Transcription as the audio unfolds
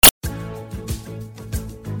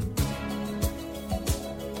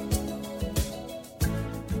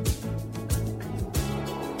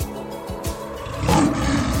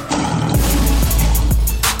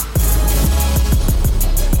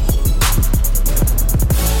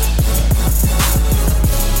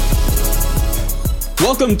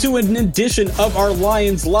Welcome to an edition of our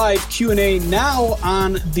Lions Live Q&A, now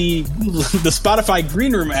on the Spotify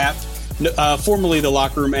Greenroom app, formerly the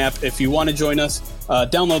Locker Room app. If you want to join us,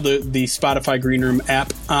 download the Spotify Greenroom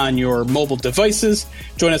app on your mobile devices.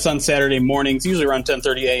 Join us on Saturday mornings, usually around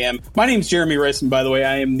 10:30 a.m. My name is Jeremy Rice, and by the way,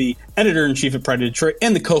 I am the editor-in-chief at Pride of Detroit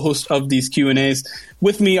and the co-host of these Q&As.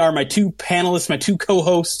 With me are my two panelists, my two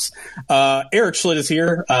co-hosts. Eric Schlitt is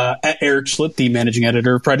here, at Eric Schlitt, the managing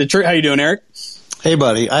editor of Pride of Detroit. How you doing, Eric? Hey,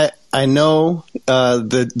 buddy. I know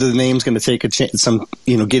the name's going to take some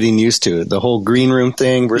getting used to it. The whole green room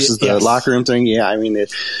thing versus the locker room thing. Yeah, I mean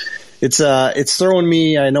it's throwing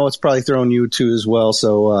me. I know it's probably throwing you too as well.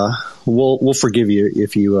 So we'll forgive you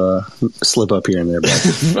if you slip up here and there.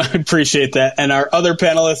 I appreciate that. And our other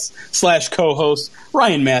panelist / co-host,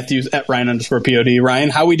 Ryan Matthews at Ryan_POD.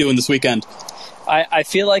 Ryan, how are we doing this weekend? I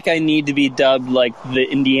feel like I need to be dubbed like the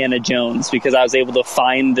Indiana Jones because I was able to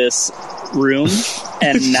find this room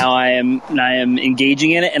and now I am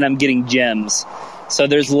engaging in it and I'm getting gems. So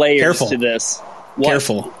there's layers to this. What?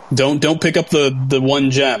 Careful. Don't pick up the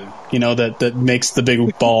one gem, that makes the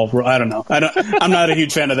big ball. I don't know. I'm not a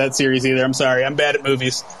huge fan of that series either. I'm sorry. I'm bad at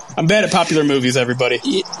movies. I'm bad at popular movies, everybody.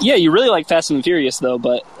 Yeah, you really like Fast and Furious though,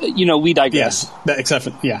 but we digress.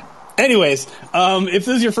 Yes, Anyways, if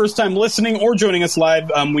this is your first time listening or joining us live,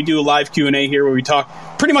 we do a live Q&A here where we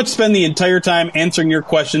pretty much spend the entire time answering your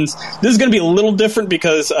questions. This is going to be a little different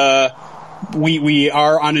because we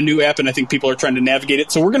are on a new app and I think people are trying to navigate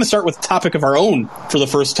it. So we're going to start with a topic of our own for the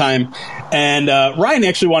first time. And Ryan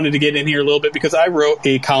actually wanted to get in here a little bit because I wrote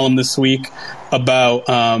a column this week about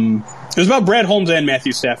it was about Brad Holmes and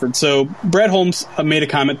Matthew Stafford. So Brad Holmes made a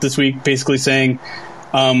comment this week basically saying,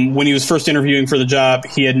 when he was first interviewing for the job,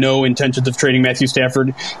 he had no intentions of trading Matthew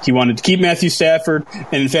Stafford. He wanted to keep Matthew Stafford,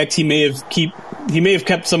 and in fact, he may have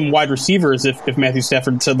kept some wide receivers if Matthew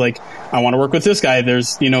Stafford said, like, I want to work with this guy.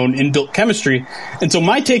 There's, an inbuilt chemistry. And so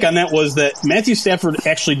my take on that was that Matthew Stafford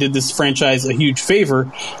actually did this franchise a huge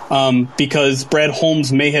favor because Brad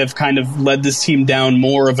Holmes may have kind of led this team down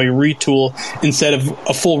more of a retool instead of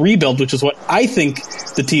a full rebuild, which is what I think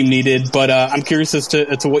the team needed. But I'm curious as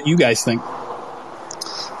to what you guys think.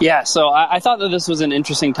 Yeah, so I thought that this was an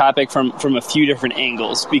interesting topic from a few different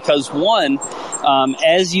angles because one,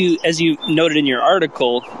 as you noted in your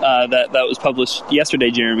article that was published yesterday,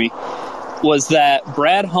 Jeremy, was that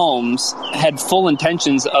Brad Holmes had full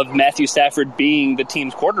intentions of Matthew Stafford being the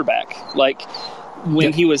team's quarterback. Like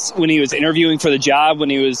when he was interviewing for the job, when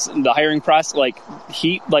he was in the hiring process,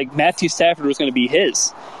 Matthew Stafford was going to be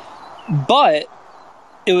his, but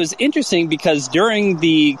it was interesting because during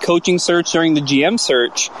the coaching search, during the GM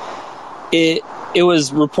search, it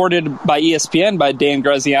was reported by ESPN, by Dan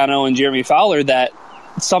Graziano and Jeremy Fowler, that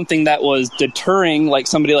something that was deterring like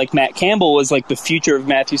somebody like Matt Campbell was like the future of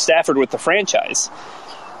Matthew Stafford with the franchise.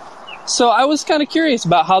 So I was kind of curious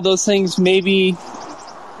about how those things maybe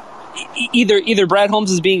either Brad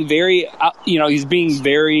Holmes is being very, he's being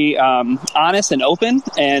very honest and open,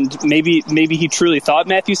 and maybe he truly thought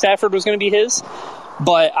Matthew Stafford was going to be his.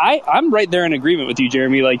 But I'm right there in agreement with you,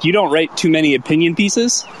 Jeremy. Like, you don't write too many opinion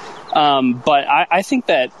pieces. But I think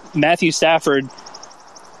that Matthew Stafford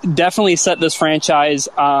definitely set this franchise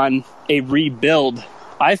on a rebuild,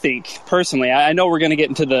 I think, personally. I know we're going to get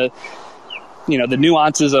into the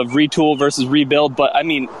nuances of retool versus rebuild. But, I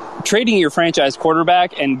mean, trading your franchise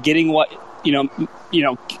quarterback and getting what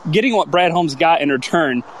Brad Holmes got in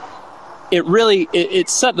return, it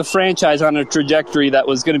set the franchise on a trajectory that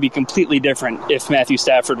was going to be completely different if Matthew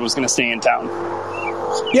Stafford was going to stay in town.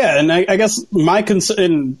 Yeah, and I guess my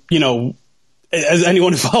concern, as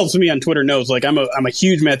anyone who follows me on Twitter knows, like I'm a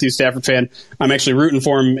huge Matthew Stafford fan. I'm actually rooting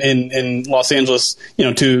for him in Los Angeles,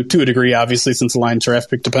 to a degree, obviously, since the Lions draft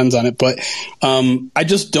pick depends on it. But I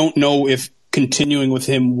just don't know if continuing with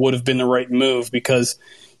him would have been the right move because,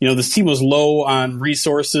 this team was low on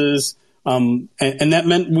resources. And that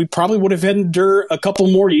meant we probably would have had to endure a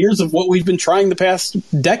couple more years of what we've been trying the past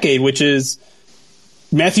decade, which is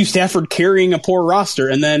Matthew Stafford carrying a poor roster.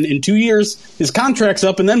 And then in 2 years, his contract's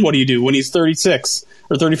up. And then what do you do when he's 36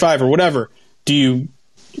 or 35 or whatever? Do you,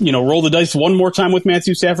 roll the dice one more time with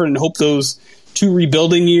Matthew Stafford and hope those 2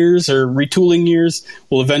 rebuilding years or retooling years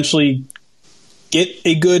will eventually get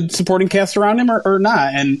a good supporting cast around him or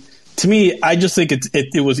not? And to me, I just think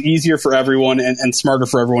it was easier for everyone and smarter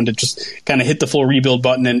for everyone to just kind of hit the full rebuild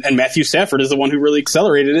button. And Matthew Stafford is the one who really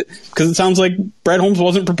accelerated it because it sounds like Brad Holmes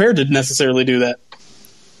wasn't prepared to necessarily do that.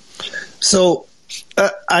 So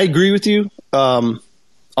I agree with you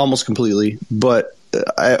almost completely, but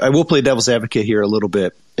I will play devil's advocate here a little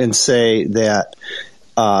bit and say that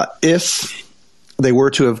if they were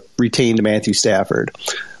to have retained Matthew Stafford,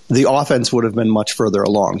 the offense would have been much further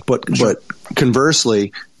along. But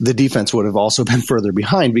conversely, the defense would have also been further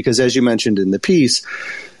behind because, as you mentioned in the piece,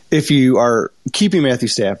 if you are keeping Matthew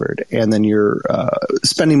Stafford and then you're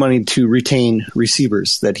spending money to retain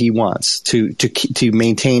receivers that he wants to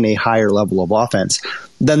maintain a higher level of offense,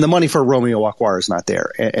 then the money for Romeo Okwara is not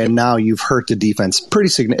there. And now you've hurt the defense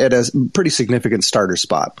at a pretty significant starter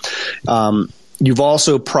spot. You've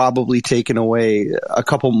also probably taken away a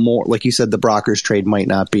couple more, like you said, the Brockers trade might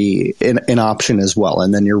not be an option as well.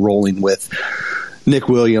 And then you're rolling with Nick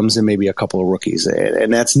Williams and maybe a couple of rookies.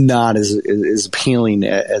 And that's not as appealing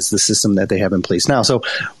as the system that they have in place now. So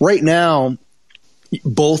right now,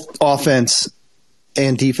 both offense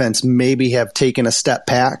and defense maybe have taken a step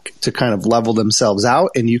back to kind of level themselves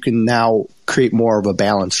out, and you can now create more of a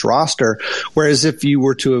balanced roster. Whereas if you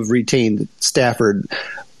were to have retained Stafford,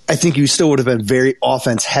 I think you still would have been very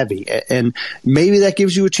offense heavy, and maybe that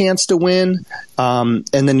gives you a chance to win. And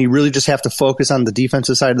then you really just have to focus on the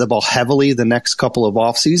defensive side of the ball heavily the next couple of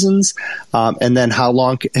off seasons. And then how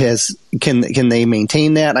long can they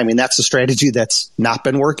maintain that? I mean, that's a strategy that's not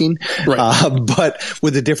been working. Right. But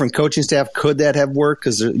with a different coaching staff, could that have worked?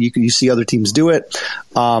 Because you see other teams do it.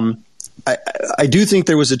 I do think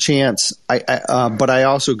there was a chance, but I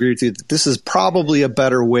also agree with you that this is probably a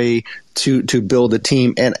better way to build a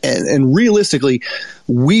team. And realistically,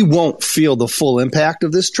 we won't feel the full impact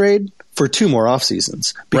of this trade for 2 more off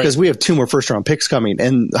seasons because we have 2 more first round picks coming,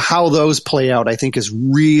 and how those play out, I think, is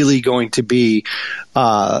really going to be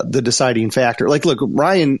the deciding factor. Like, look,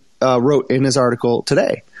 Ryan wrote in his article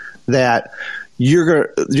today that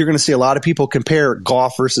you're going to see a lot of people compare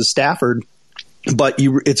Goff versus Stafford. But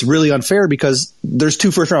it's really unfair because there's 2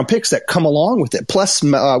 first-round picks that come along with it. Plus,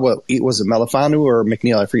 was it Melifonwu or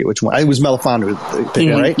McNeil? I forget which one. It was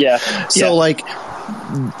Melifonwu, right? Yeah. So,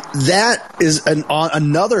 that is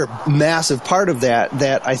another massive part of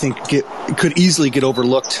that I think could easily get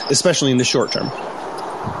overlooked, especially in the short term.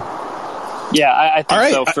 Yeah, I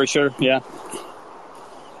think so, for sure. Yeah.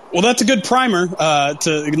 Well, that's a good primer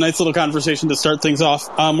to a nice little conversation to start things off.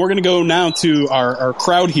 We're going to go now to our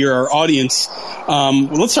crowd here, our audience.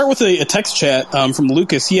 Let's start with a text chat from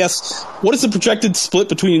Lucas. He asks, what is the projected split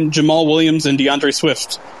between Jamal Williams and DeAndre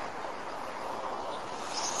Swift?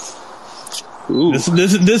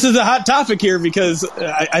 This is a hot topic here because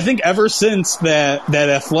I think ever since that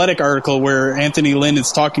Athletic article where Anthony Lynn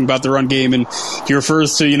is talking about the run game and he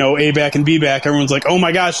refers to, A back and B back, everyone's like, oh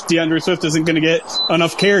my gosh, DeAndre Swift isn't going to get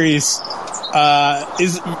enough carries.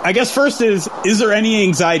 I guess first is there any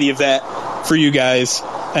anxiety of that for you guys?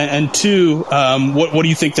 And 2, what do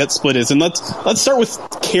you think that split is? And let's start with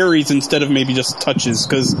carries instead of maybe just touches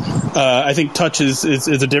because I think touches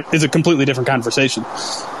is a completely different conversation.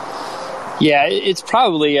 Yeah, it's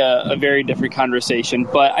probably a very different conversation.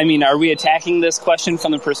 But, I mean, are we attacking this question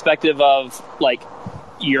from the perspective of, like,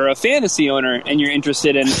 you're a fantasy owner and you're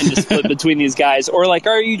interested in the split between these guys? Or, like,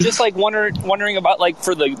 are you just, like, wondering about, like,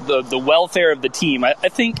 for the welfare of the team? I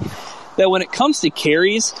think that when it comes to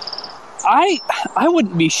carries, I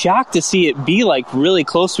wouldn't be shocked to see it be, like, really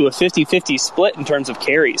close to a 50-50 split in terms of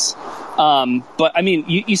carries. But, I mean,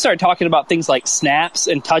 you start talking about things like snaps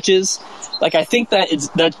and touches. Like, I think that's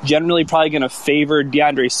generally probably going to favor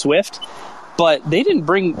DeAndre Swift, but they didn't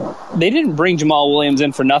bring Jamal Williams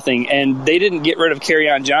in for nothing, and they didn't get rid of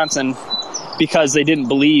Kerryon Johnson because they didn't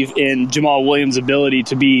believe in Jamal Williams' ability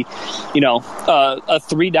to be, a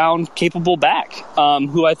 3-down capable back,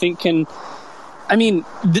 who I think can. I mean,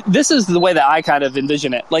 this is the way that I kind of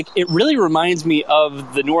envision it. Like, it really reminds me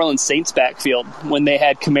of the New Orleans Saints backfield when they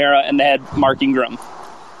had Kamara and they had Mark Ingram.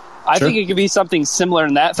 I think it could be something similar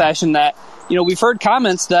in that fashion that, we've heard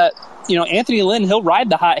comments that, Anthony Lynn, he'll ride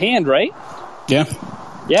the hot hand, right? Yeah.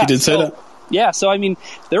 He did say that. Yeah, so, I mean,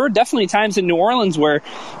 there were definitely times in New Orleans where,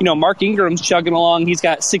 Mark Ingram's chugging along. He's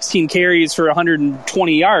got 16 carries for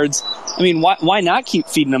 120 yards. I mean, why not keep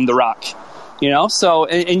feeding him the rock? So,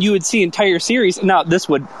 and you would see entire series. Now, this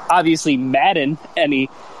would obviously madden any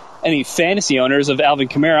fantasy owners of Alvin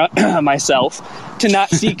Kamara, myself, to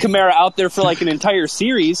not see Kamara out there for, like, an entire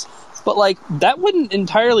series. But, like, that wouldn't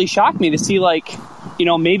entirely shock me to see, like,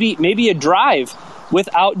 maybe a drive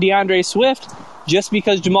without DeAndre Swift just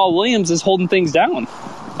because Jamal Williams is holding things down.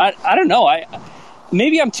 I don't know.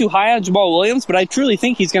 Maybe I'm too high on Jamal Williams, but I truly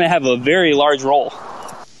think he's going to have a very large role.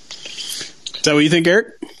 Is that what you think,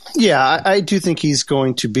 Eric? Yeah, I do think he's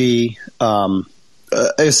going to be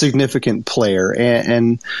a significant player.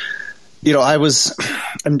 And I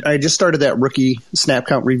just started that rookie snap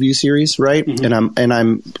count review series, right? Mm-hmm. And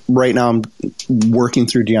I'm right now I'm working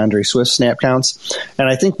through DeAndre Swift snap counts. And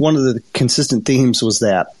I think one of the consistent themes was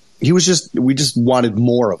that we just wanted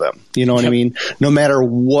more of him. You know what I mean? No matter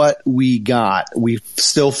what we got, we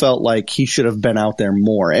still felt like he should have been out there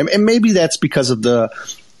more. And maybe that's because of the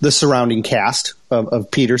surrounding cast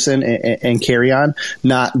of Peterson and Carrion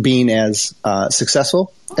not being as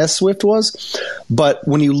successful as Swift was. But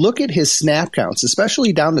when you look at his snap counts,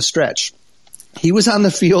 especially down the stretch, he was on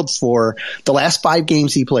the field for the last 5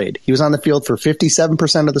 games he played. He was on the field for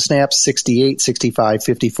 57% of the snaps, 68, 65,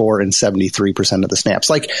 54, and 73% of the snaps.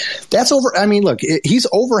 Like, that's over. I mean, look, he's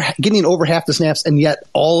getting over half the snaps, and yet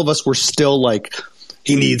all of us were still like,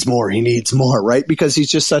 he needs more, right? Because he's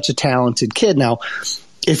just such a talented kid. Now,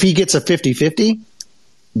 if he gets a 50-50,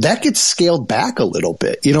 that gets scaled back a little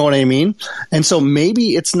bit. You know what I mean? And so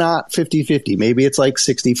maybe it's not 50-50. Maybe it's like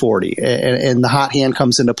 60-40. And the hot hand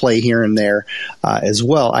comes into play here and there as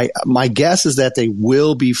well. My guess is that they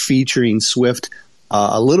will be featuring Swift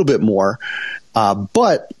a little bit more,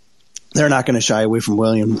 but they're not going to shy away from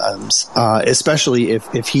Williams, especially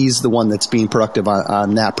if he's the one that's being productive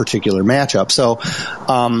on that particular matchup. So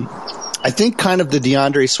I think kind of the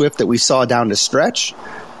DeAndre Swift that we saw down the stretch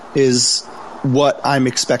is what I'm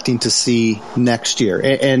expecting to see next year.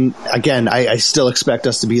 And again, I still expect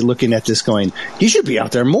us to be looking at this going, he should be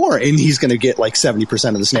out there more, and he's going to get like 70%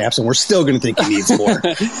 of the snaps, and we're still going to think he needs more.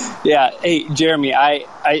 Yeah. Hey, Jeremy,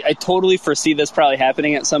 I totally foresee this probably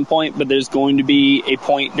happening at some point, but there's going to be a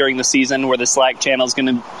point during the season where the Slack channel is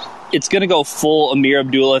going to go full Amir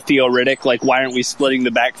Abdullah, Theo Riddick. Like, why aren't we splitting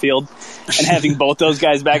the backfield and having both those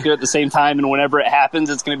guys back there at the same time? And whenever it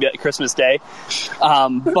happens, it's going to be at Christmas Day.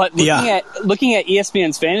 But looking at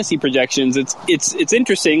ESPN's fantasy projections, it's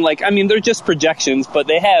interesting. Like, I mean, they're just projections, but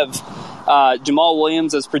they have Jamal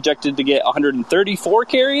Williams is projected to get 134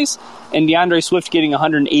 carries and DeAndre Swift getting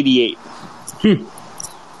 188.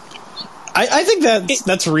 I think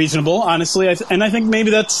that's reasonable, honestly. And I think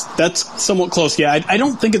maybe that's somewhat close. Yeah, I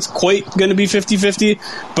don't think it's quite going to be 50-50,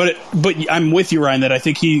 but I'm with you, Ryan, that I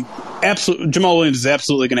think Jamal Williams is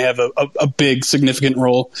absolutely going to have a big, significant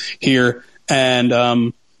role here. And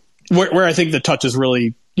where I think the touch is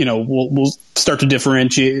really, will start to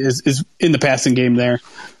differentiate is in the passing game there.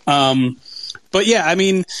 But yeah, I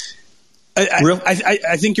mean,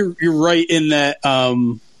 I think you're right in that.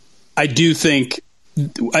 I do think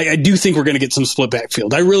we're going to get some split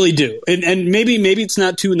backfield. I really do. And maybe it's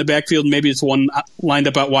not 2 in the backfield. Maybe it's 1 lined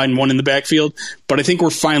up out wide and 1 in the backfield. But I think we're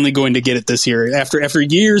finally going to get it this year. After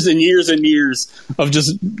years and years and years of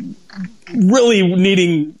just really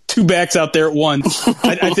needing 2 backs out there at once,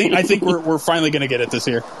 I think we're finally going to get it this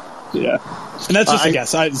year. Yeah. And that's just a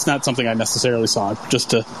guess. It's not something I necessarily saw,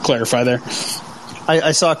 just to clarify there.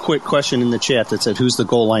 I saw a quick question in the chat that said, who's the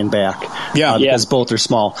goal line back? Because both are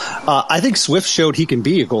small. I think Swift showed he can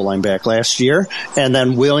be a goal line back last year, and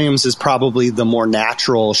then Williams is probably the more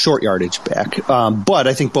natural short yardage back. But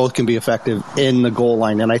I think both can be effective in the goal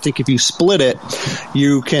line, and I think if you split it,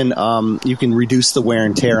 you can reduce the wear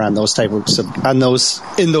and tear on those types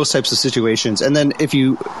of situations. And then if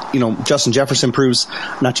Jamal Jefferson proves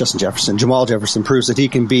that he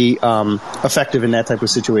can be effective in that type of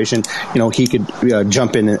situation, he could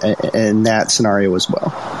jump in that scenario as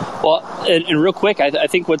well. Well, and real quick, I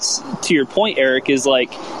think what's to your point, Eric, is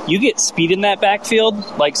like you get speed in that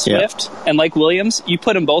backfield, like Swift and like Williams. You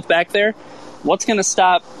put them both back there. What's going to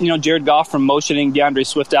stop Jared Goff from motioning DeAndre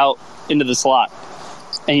Swift out into the slot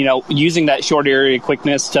and using that short area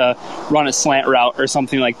quickness to run a slant route or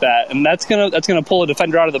something like that? And that's gonna pull a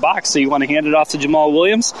defender out of the box. So you want to hand it off to Jamal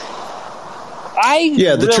Williams. I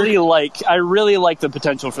really like the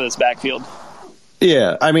potential for this backfield.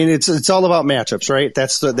 Yeah, I mean it's all about matchups, right?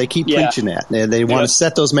 That's what they keep preaching at. They want to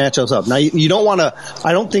set those matchups up. Now you don't want to.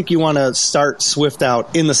 I don't think you want to start Swift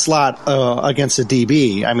out in the slot against a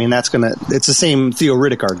DB. I mean it's the same Theo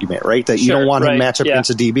Riddick argument, right? That you don't want him to match up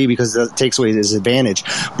against a DB because it takes away his advantage.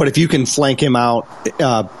 But if you can flank him out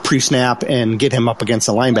pre-snap and get him up against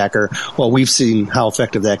a linebacker, well, we've seen how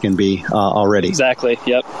effective that can be already. Exactly.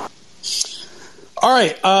 Yep. All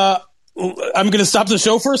right. I'm going to stop the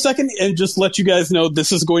show for a second and just let you guys know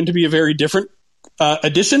this is going to be a very different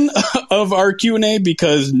edition of our Q&A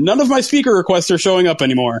because none of my speaker requests are showing up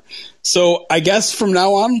anymore. So I guess from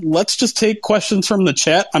now on, let's just take questions from the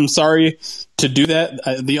chat. I'm sorry to do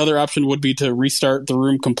that. The other option would be to restart the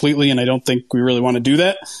room completely, and I don't think we really want to do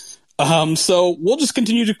that. So we'll just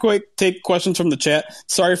continue to take questions from the chat.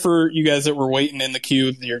 Sorry for you guys that were waiting in the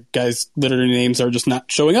queue. Your guys' literary names are just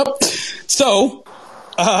not showing up. So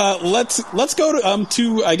Let's go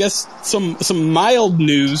to I guess some mild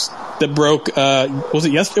news that broke. Was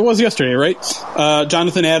it yesterday? It was yesterday, right?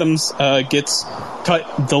 Jonathan Adams gets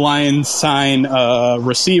cut. The Lions sign a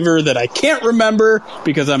receiver that I can't remember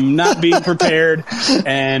because I'm not being prepared.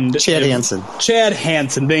 And Chad Hansen. Chad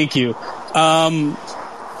Hansen, thank you.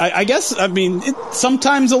 I guess, I mean, it's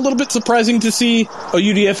sometimes a little bit surprising to see a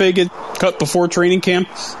UDFA get cut before training camp,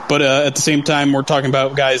 but at the same time, we're talking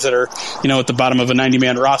about guys that are, at the bottom of a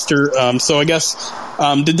 90-man roster. So I guess,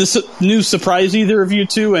 did this news surprise either of you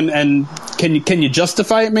two, and can you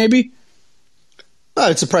justify it maybe?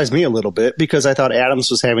 It surprised me a little bit because I thought Adams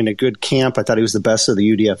was having a good camp. I thought he was the best of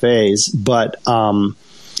the UDFAs, but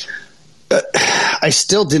I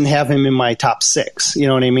still didn't have him in my top 6. You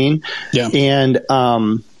know what I mean? Yeah. And,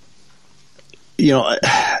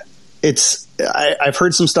 I've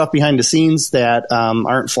heard some stuff behind the scenes that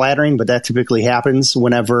aren't flattering, but that typically happens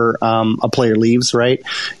whenever a player leaves, right?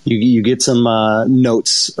 You get some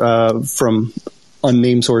notes from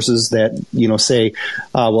unnamed sources that, say,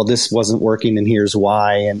 well, this wasn't working and here's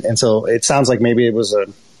why. And so it sounds like maybe it was a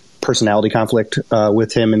personality conflict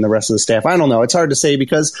with him and the rest of the staff. I don't know. It's hard to say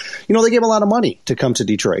because, they gave a lot of money to come to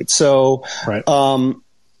Detroit. So right.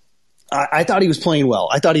 I thought he was playing well.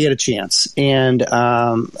 I thought he had a chance. And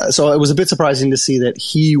so it was a bit surprising to see that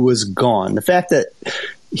he was gone. The fact that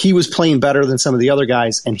he was playing better than some of the other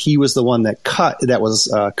guys and he was the one that was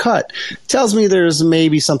cut tells me there's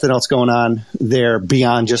maybe something else going on there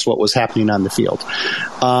beyond just what was happening on the field.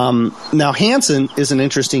 Now Hansen is an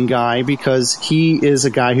interesting guy because he is a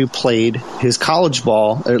guy who played his college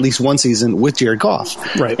ball, or at least one season, with Jared Goff.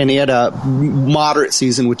 Right. And he had a moderate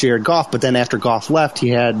season with Jared Goff, but then after Goff left,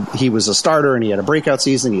 he was a starter and he had a breakout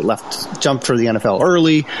season. He jumped for the NFL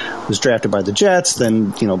early, was drafted by the Jets,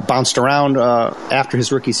 then, bounced around after his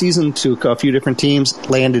rookie season to a few different teams,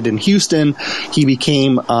 landed in Houston. He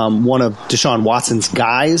became one of Deshaun Watson's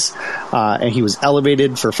guys, and he was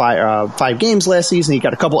elevated for 5 games last season. He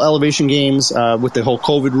got a couple elevation games with the whole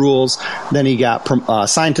COVID rules. Then he got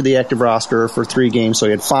signed to the active roster for 3 games, so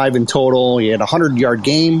he had 5 in total. He had a 100-yard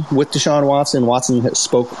game with Deshaun Watson. Watson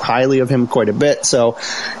spoke highly of him quite a bit, so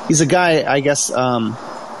he's a guy, I guess,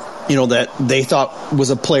 that they thought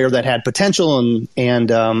was a player that had potential and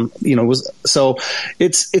was, so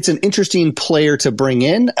it's an interesting player to bring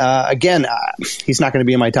in. Again, he's not going to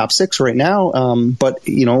be in my top 6 right now. But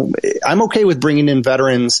I'm okay with bringing in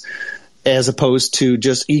veterans as opposed to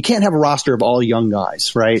just, you can't have a roster of all young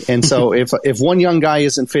guys, right? And so if one young guy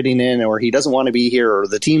isn't fitting in or he doesn't want to be here or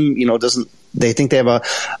the team, they think they have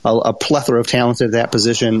a plethora of talent at that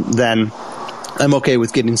position, then I'm okay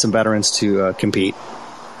with getting some veterans to compete.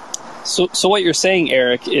 So what you're saying,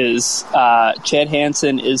 Eric, is Chad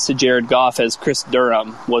Hansen is to Jared Goff as Chris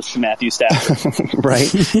Durham was to Matthew Stafford.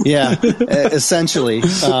 Right? Yeah, essentially.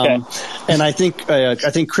 Okay. And I think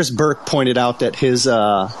Chris Burke pointed out that his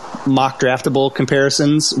mock draftable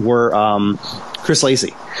comparisons were Chris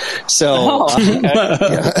Lacey. So,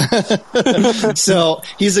 so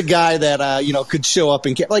he's a guy that could show up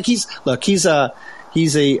and he's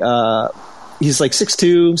like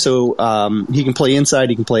 6'2", so he can play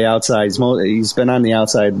inside, he can play outside. He's been on the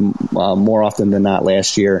outside more often than not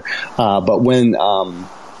last year. But when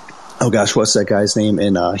what's that guy's name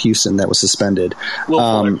in Houston that was suspended? Will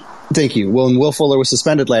Fuller. Thank you. When Will Fuller was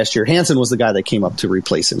suspended last year, Hansen was the guy that came up to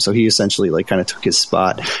replace him. So he essentially kind of took his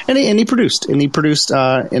spot, and he produced in a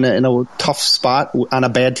tough spot on a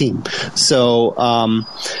bad team. So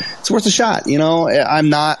it's worth a shot. I'm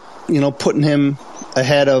not putting him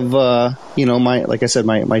ahead of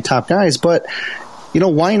my top guys, but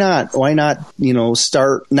why not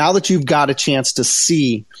start now that you've got a chance to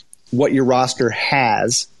see what your roster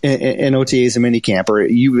has in OTAs and minicamp, or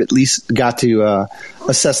you at least got to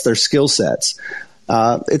assess their skill sets.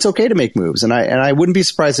 It's okay to make moves, and I wouldn't be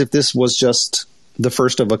surprised if this was just the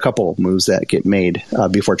first of a couple moves that get made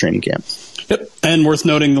before training camp. Yep, and worth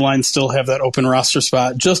noting, the Lions still have that open roster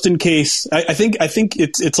spot just in case. I think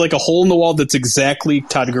it's like a hole in the wall that's exactly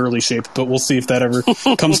Todd Gurley shaped, but we'll see if that ever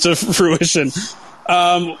comes to fruition.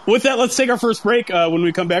 With that, let's take our first break. When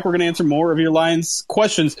we come back, we're going to answer more of your Lions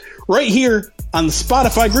questions right here on the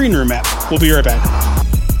Spotify Green Room app. We'll be right back.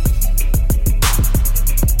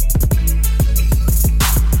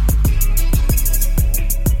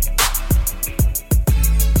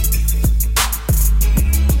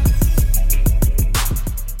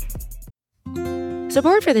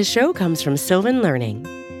 Support for this show comes from Sylvan Learning.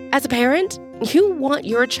 As a parent, you want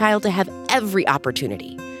your child to have every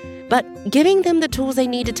opportunity, but giving them the tools they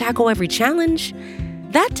need to tackle every challenge,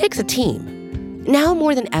 that takes a team. Now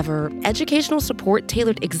more than ever, educational support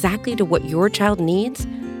tailored exactly to what your child needs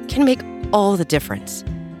can make all the difference.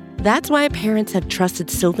 That's why parents have trusted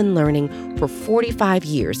Sylvan Learning for 45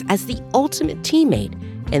 years as the ultimate teammate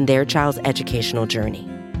in their child's educational journey,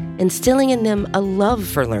 instilling in them a love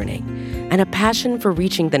for learning and a passion for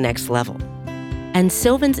reaching the next level. And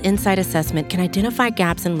Sylvan's Insight Assessment can identify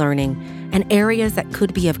gaps in learning and areas that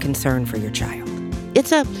could be of concern for your child.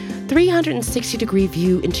 It's a 360-degree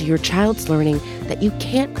view into your child's learning that you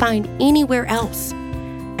can't find anywhere else,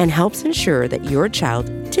 and helps ensure that your child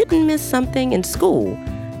didn't miss something in school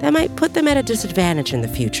that might put them at a disadvantage in the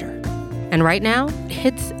future. And right now,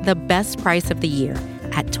 it's the best price of the year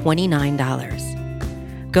at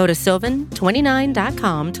 $29. Go to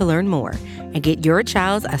sylvan29.com to learn more and get your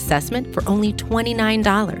child's assessment for only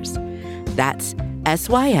 $29. That's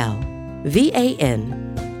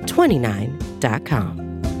SYLVAN 29.com.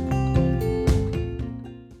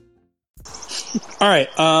 All right,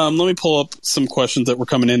 let me pull up some questions that were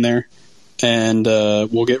coming in there, and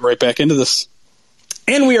we'll get right back into this.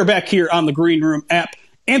 And we are back here on the Green Room app,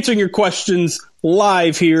 answering your questions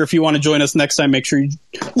live here. If you want to join us next time, make sure you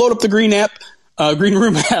load up the Green Room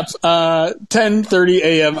app, 10:30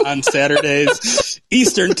 a.m. on Saturdays,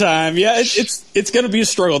 Eastern time. Yeah, it's going to be a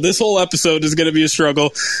struggle. This whole episode is going to be a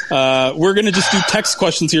struggle. We're going to just do text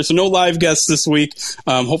questions here, so no live guests this week.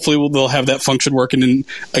 Hopefully they'll have that function working in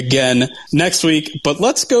again next week. But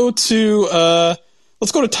let's go to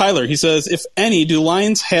Tyler. He says, if any, do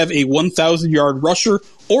Lions have a 1,000-yard rusher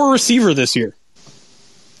or receiver this year?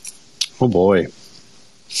 Oh boy.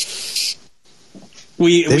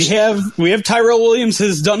 We have Tyrell Williams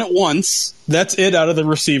has done it once. That's it out of the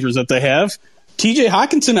receivers that they have. TJ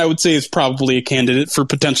Hawkinson, I would say, is probably a candidate for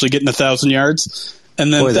potentially getting 1,000 yards.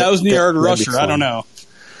 And then 1,000-yard rusher, I don't know.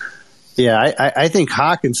 Yeah, I think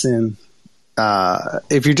Hawkinson,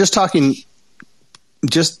 if you're just talking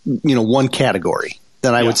one category,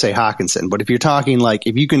 then I would say Hawkinson. But if you're talking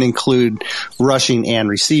if you can include rushing and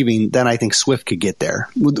receiving, then I think Swift could get there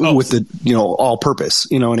with the all purpose.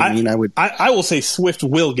 You know what I mean? I will say Swift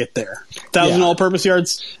will get there. 1,000 all purpose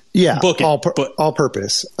yards. Yeah, book it, all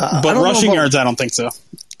purpose. But rushing yards, I don't think so.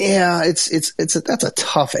 Yeah, that's a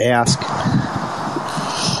tough ask.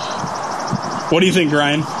 What do you think,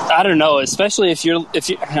 Ryan? I don't know, especially if you.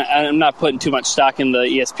 I'm not putting too much stock in the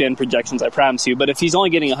ESPN projections, I promise you. But if he's only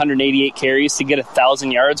getting 188 carries to get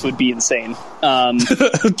 1,000 yards, would be insane.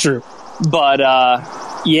 True. But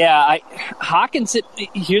Hawkinson.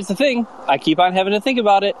 Here's the thing: I keep on having to think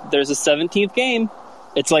about it. There's a 17th game.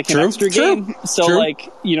 It's like an extra game. So,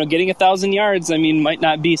 getting 1,000 yards, might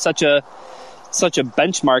not be such a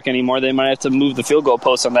benchmark anymore. They might have to move the field goal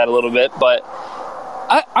post on that a little bit, but.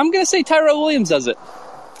 I'm going to say Tyrell Williams does it.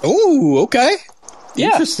 Oh, okay. Yeah.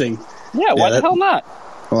 Interesting. Yeah, why the hell not?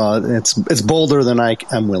 Well, it's bolder than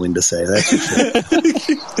I'm willing to say. That's for sure.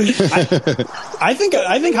 I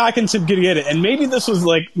think Hawkinson could get it. And maybe this was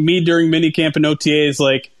like me during minicamp and OTAs,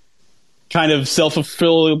 kind of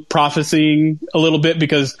self-fulfilling prophesying a little bit,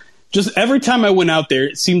 because just every time I went out there,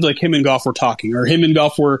 it seemed like him and Goff were talking, or him and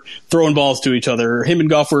Goff were throwing balls to each other, or him and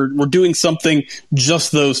Goff were doing something,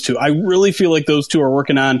 just those two. I really feel like those two are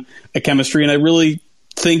working on a chemistry, and I really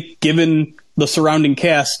think, given the surrounding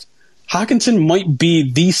cast, Hawkinson might be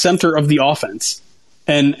the center of the offense.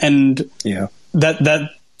 And yeah,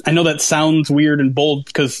 that I know that sounds weird and bold,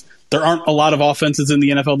 because there aren't a lot of offenses in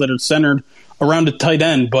the NFL that are centered around a tight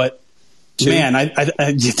end, but man, I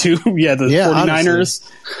you do. Yeah, the 49ers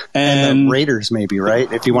honestly. And the Raiders, maybe,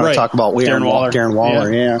 right? If you want to talk about Darren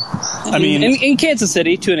Waller. Yeah. I mean, in Kansas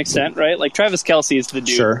City, to an extent, right? Like, Travis Kelce is the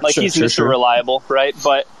dude. He's Mr. Reliable, right?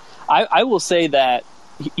 But I will say that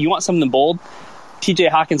you want something bold, TJ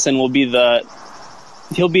Hawkinson he'll be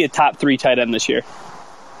a top 3 tight end this year.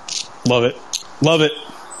 Love it.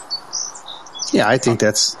 Yeah, I think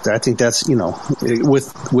that's with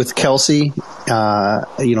Kelce,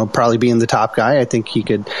 probably being the top guy. I think he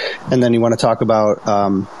could. And then you want to talk about,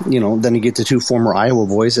 then you get the 2 former Iowa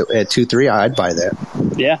boys at 2-3. I'd buy that.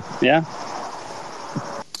 Yeah.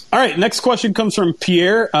 All right, next question comes from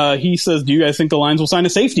Pierre. He says, "Do you guys think the Lions will sign a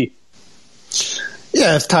safety?"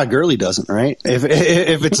 Yeah, if Todd Gurley doesn't, right?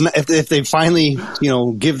 If they finally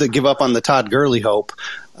give up on the Todd Gurley hope.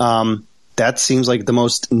 That seems like the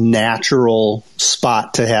most natural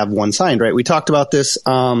spot to have one signed, right? We talked about this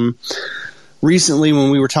recently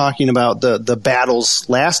when we were talking about the battles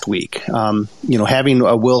last week. Having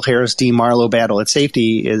a Will Harris, D. Marlowe battle at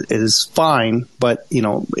safety is fine, but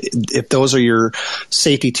if those are your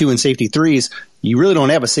safety 2 and safety 3s, you really don't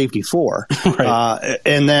have a safety 4. Right.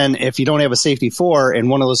 And then if you don't have a safety 4 and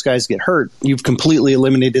one of those guys get hurt, you've completely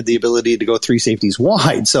eliminated the ability to go 3 safeties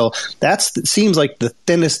wide. So seems like the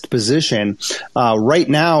thinnest position. Right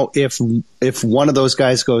now, if one of those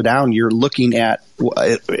guys go down, you're looking at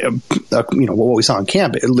what we saw in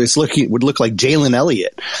camp. Would look like Jalen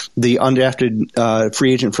Elliott, the undrafted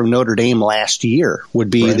free agent from Notre Dame last year, would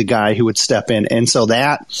be the guy who would step in. And so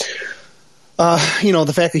that,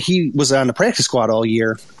 the fact that he was on the practice squad all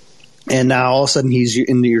year, and now all of a sudden he's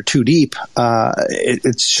in year 2 deep,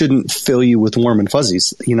 it shouldn't fill you with warm and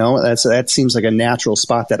fuzzies. That seems like a natural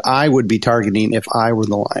spot that I would be targeting if I were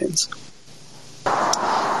the Lions.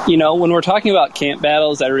 When we're talking about camp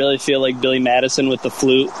battles, I really feel like Billy Madison with the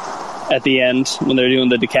flute at the end when they're doing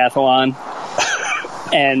the decathlon.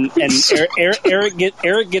 And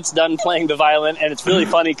Eric gets done playing the violin, and it's really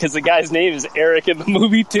funny because the guy's name is Eric in the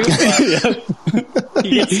movie too.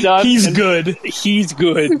 He gets done. He's good. He's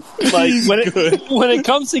good. Like when it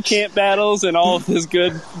comes to camp battles and all of this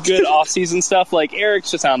good off season stuff, like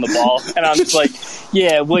Eric's just on the ball, and I'm just like,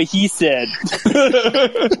 yeah, what he said.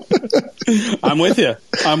 I'm with you.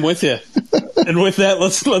 And with that,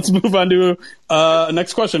 let's move on to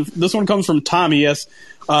next question. This one comes from Tommy. Yes.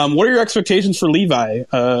 What are your expectations for Levi?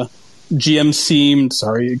 GM seemed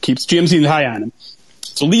high on him.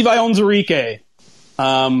 So Levi Onwuzurike.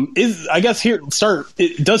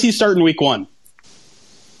 Does he start in week 1?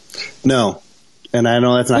 No. And I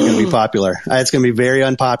know that's not going to be popular. It's going to be very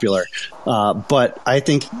unpopular. But I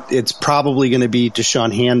think it's probably going to be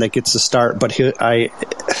Deshaun Hand that gets the start. But you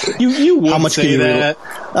would how much say can you that?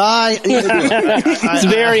 It's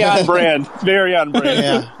very on brand. Very on brand.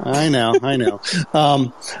 Yeah, I know.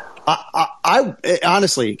 I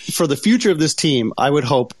honestly, for the future of this team, I would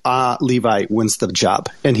hope Levi wins the job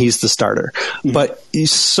and he's the starter. Mm-hmm. But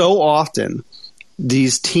so often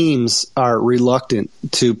these teams are reluctant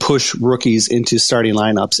to push rookies into starting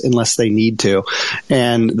lineups unless they need to.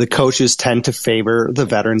 And the coaches tend to favor the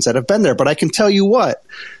veterans that have been there. But I can tell you what,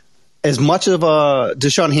 as much of a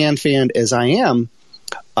Deshaun Hand fan as I am,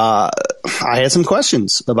 I had some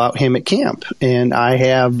questions about him at camp, and I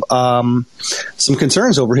have some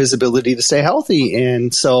concerns over his ability to stay healthy.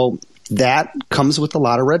 And so that comes with a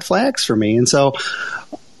lot of red flags for me. And so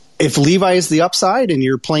if Levi is the upside and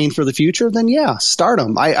you're playing for the future, then yeah, start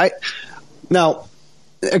him. Now,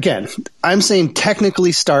 again, I'm saying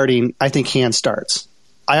technically starting, I think Hand starts.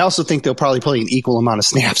 I also think they'll probably play an equal amount of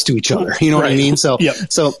snaps to each other. You know what I mean? So,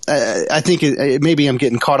 I think maybe I'm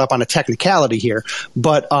getting caught up on a technicality here,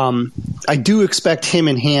 but I do expect him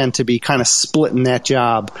and Hand to be kind of splitting that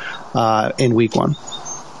job in week 1.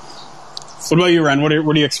 What about you, Ren? What are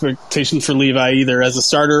your expectations for Levi, either as a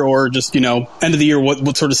starter or just, end of the year?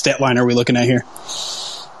 What sort of stat line are we looking at here?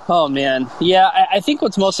 Oh, man. Yeah, I think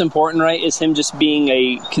what's most important, right, is him just being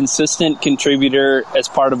a consistent contributor as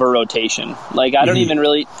part of a rotation. Like, I don't even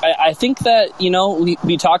really – I think that,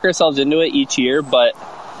 we talk ourselves into it each year, but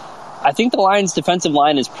I think the Lions' defensive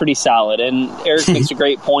line is pretty solid. And Eric makes a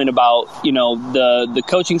great point about, the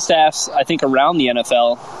coaching staffs, I think, around the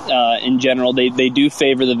NFL in general. They do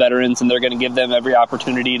favor the veterans, and they're going to give them every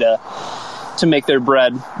opportunity to make their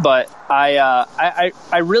bread. But I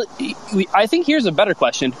think here's a better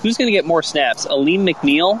question. Who's going to get more snaps, Aleem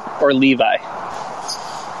McNeil or Levi?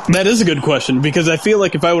 That is a good question, because I feel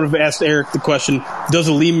like if I would have asked Eric the question, does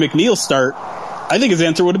Aleem McNeil start? I think his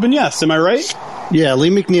answer would have been yes. Am I right? Yeah,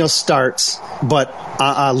 Aleem McNeil starts, but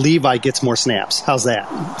Levi gets more snaps. How's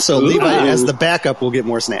that? So Levi, as the backup, will get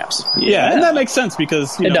more snaps. Yeah, and that makes sense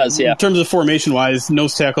because in terms of formation-wise,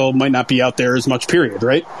 nose tackle might not be out there as much, period,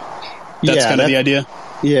 right? That's kind of the idea.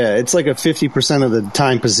 Yeah, it's like a 50% of the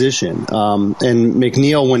time position. And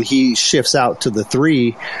McNeil, when he shifts out to the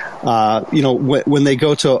 3, when they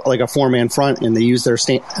go to like a 4-man front and they use their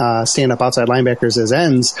stand-up outside linebackers as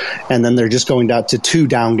ends, and then they're just going down to 2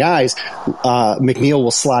 down guys, McNeil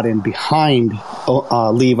will slot in behind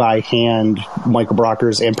Levi, Hand, Michael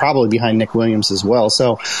Brockers, and probably behind Nick Williams as well.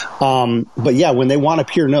 So, but yeah, when they want a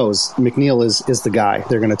pure nose, McNeil is the guy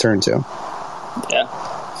they're going to turn to. Yeah.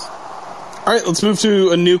 All right, let's move to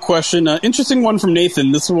a new question. Interesting one from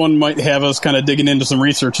Nathan. This one might have us kind of digging into some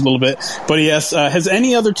research a little bit. But he asks, has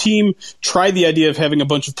any other team tried the idea of having a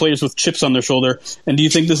bunch of players with chips on their shoulder? And do you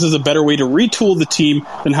think this is a better way to retool the team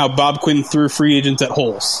than how Bob Quinn threw free agents at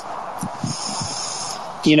holes?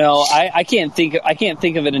 I can't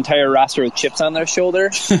think of an entire roster with chips on their shoulder.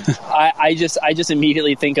 I just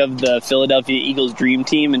immediately think of the Philadelphia Eagles dream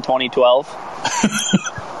team in 2012.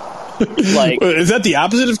 Like, is that the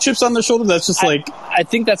opposite of chips on their shoulder? That's just I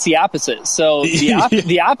think that's the opposite. So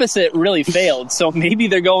the opposite really failed. So maybe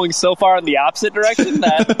they're going so far in the opposite direction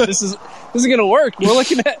that this is going to work. We're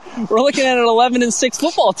looking at an 11-6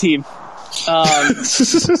 football team.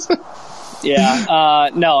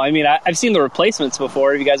 No, I mean, I've seen the replacements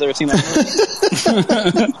before. Have you guys ever seen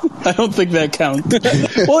that? I don't think that counts.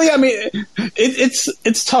 Well, yeah, I mean,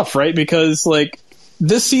 it's tough, right? Because like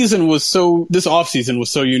this off season was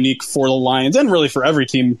so unique for the Lions and really for every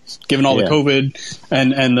team, given all the COVID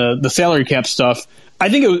and the salary cap stuff. I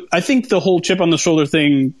think the whole chip on the shoulder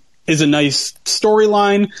thing is a nice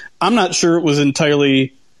storyline. I'm not sure it was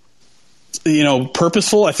entirely,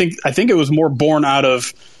 purposeful. I think it was more born out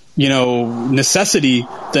of, necessity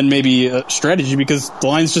than maybe a strategy, because the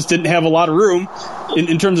Lions just didn't have a lot of room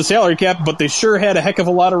in terms of salary cap, but they sure had a heck of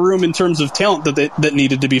a lot of room in terms of talent that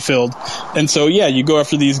needed to be filled. And so, you go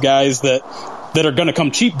after these guys that are going to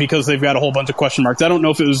come cheap because they've got a whole bunch of question marks. I don't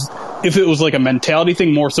know if it was like a mentality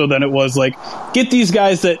thing more so than it was like, get these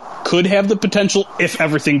guys that could have the potential if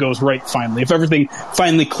everything goes right finally, if everything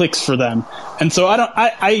finally clicks for them. And so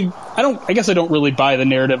I guess I don't really buy the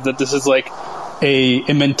narrative that this is like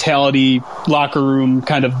a mentality locker room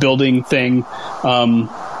kind of building thing.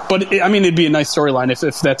 But it'd be a nice storyline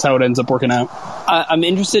if that's how it ends up working out. I'm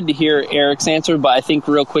interested to hear Eric's answer, but I think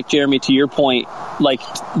real quick, Jeremy, to your point, like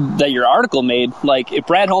that your article made, like if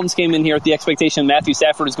Brad Holmes came in here with the expectation Matthew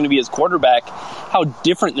Stafford is going to be his quarterback, how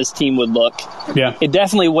different this team would look. Yeah. It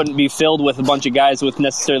definitely wouldn't be filled with a bunch of guys with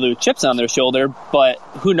chips on their shoulder, but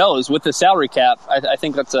who knows? With the salary cap, I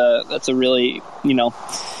think that's a really,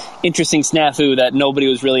 interesting snafu that nobody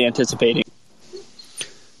was really anticipating.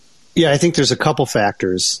 Yeah, I think there's a couple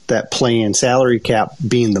factors that play in, salary cap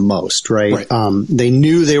being the most, right? They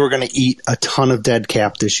knew they were going to eat a ton of dead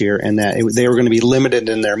cap this year and that they were going to be limited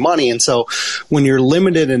in their money. And so when you're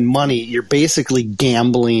limited in money, you're basically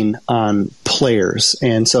gambling on players.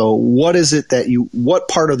 And so what is it that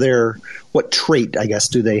what trait, I guess,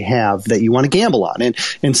 do they have that you want to gamble on?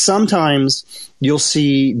 And sometimes you'll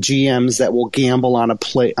see GMs that will gamble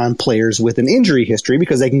on players with an injury history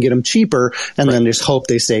because they can get them cheaper and then just hope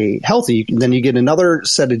they stay healthy. Then you get another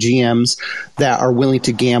set of GMs that are willing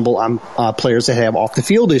to gamble on players that have off the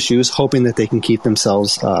field issues, hoping that they can keep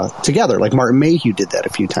themselves together. Like Martin Mayhew did that a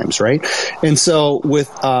few times, right? And so with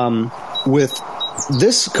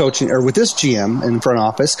this coaching or with this GM in front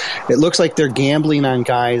office, it looks like they're gambling on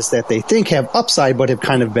guys that they think have upside but have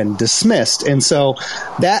kind of been dismissed. And so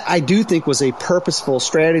that I do think was a purposeful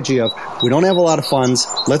strategy of, we don't have a lot of funds.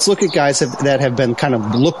 Let's look at guys that have been kind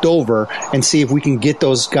of looked over and see if we can get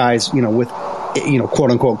those guys, with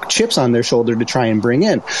quote unquote chips on their shoulder to try and bring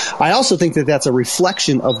in. I also think that that's a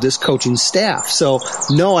reflection of this coaching staff. So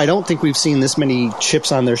no, I don't think we've seen this many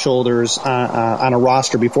chips on their shoulders on a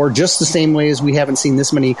roster before, just the same way as we haven't seen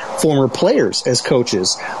this many former players as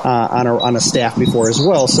coaches on a staff before as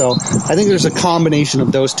well. So I think there's a combination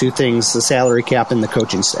of those two things, the salary cap and the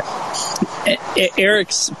coaching staff.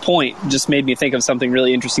 Eric's point just made me think of something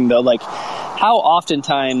really interesting, though. Like, how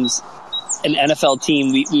oftentimes an NFL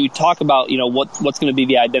team, we talk about, what's going to be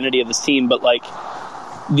the identity of this team, but like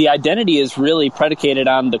the identity is really predicated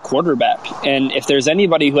on the quarterback. And if there's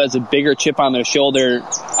anybody who has a bigger chip on their shoulder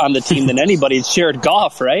on the team than anybody, it's Jared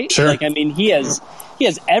Goff, right? Sure. Like, I mean, he has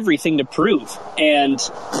everything to prove. And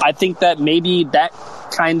I think that maybe that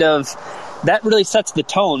really sets the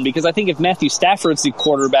tone, because I think if Matthew Stafford's the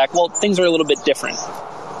quarterback, well, things are a little bit different.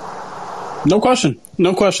 No question.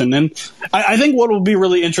 And I think what will be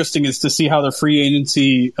really interesting is to see how the free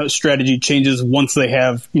agency strategy changes once they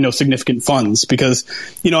have, significant funds, because,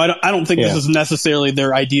 I don't think this is necessarily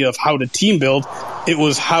their idea of how to team build. It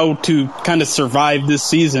was how to kind of survive this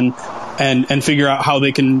season and figure out how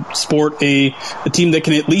they can sport a team that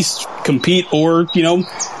can at least compete, or,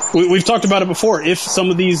 we've talked about it before. If some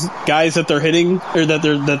of these guys that they're hitting or that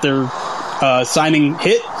they're signing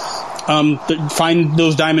hit, find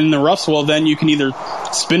those diamond in the roughs, well, then you can either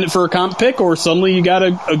spin it for a comp pick, or suddenly you got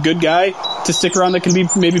a good guy to stick around that can be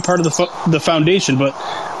maybe part of the foundation. But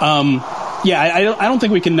I don't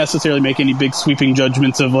think we can necessarily make any big sweeping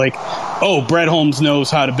judgments of like, oh, Brad Holmes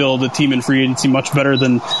knows how to build a team in free agency much better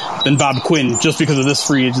than Bob Quinn just because of this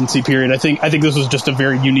free agency period. I think this was just a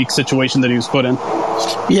very unique situation that he was put in.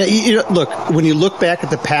 Yeah, look, when you look back at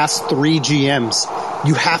the past three GMs,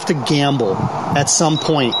 you have to gamble at some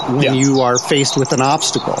point when you are faced with an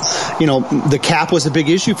obstacle. The cap was a big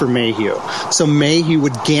issue for Mayhew. So Mayhew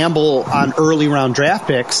would gamble on early round draft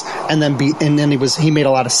picks and then he made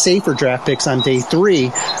a lot of safer draft picks picks on day 3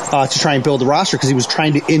 to try and build the roster because he was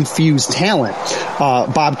trying to infuse talent.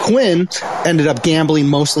 Bob Quinn ended up gambling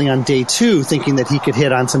mostly on day 2, thinking that he could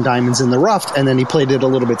hit on some diamonds in the rough, and then he played it a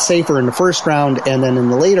little bit safer in the first round and then in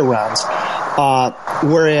the later rounds.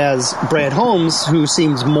 Whereas Brad Holmes, who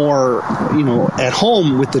seems more, at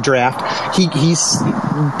home with the draft, he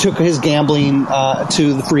took his gambling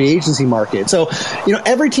to the free agency market. So,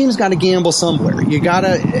 every team's got to gamble somewhere. You got to,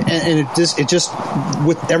 and it just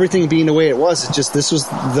with everything being the way it was, this was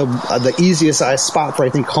the easiest spot for I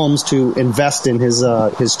think Holmes to invest in his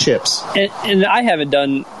chips. And I haven't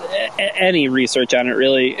done any research on it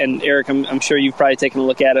really, and Eric, I'm sure you've probably taken a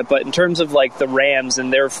look at it, but in terms of like the Rams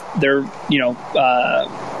and their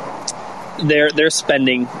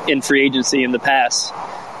spending in free agency in the past,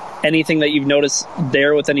 anything that you've noticed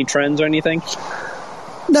there with any trends or anything?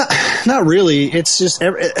 Not really. It's just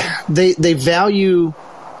they value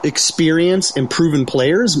experience and proven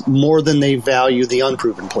players more than they value the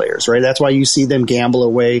unproven players, right? That's why you see them gamble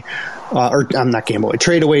away,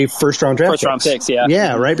 trade away first-round picks. Yeah.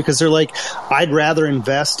 Yeah, right? Because they're like, I'd rather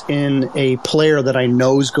invest in a player that I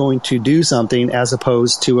know is going to do something as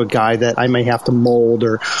opposed to a guy that I may have to mold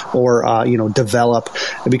or develop,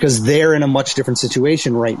 because they're in a much different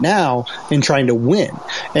situation right now in trying to win.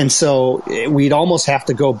 And so we'd almost have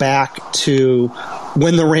to go back to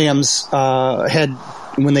when the Rams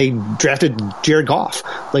when they drafted Jared Goff.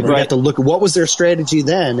 Like, we have to look at what was their strategy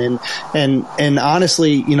then. And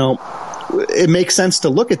honestly, it makes sense to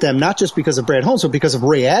look at them, not just because of Brad Holmes, but because of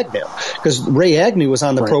Ray Agnew. Because Ray Agnew was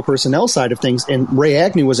on the pro personnel side of things, and Ray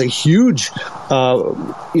Agnew was a huge,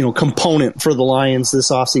 component for the Lions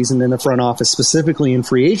this offseason in the front office, specifically in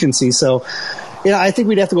free agency. So, I think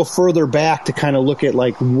we'd have to go further back to kind of look at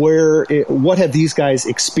like what have these guys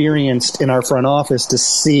experienced in our front office to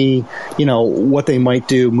see, what they might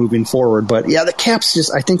do moving forward. But I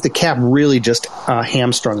think the cap really just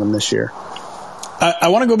hamstrung them this year. I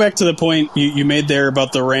want to go back to the point you made there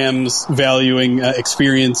about the Rams valuing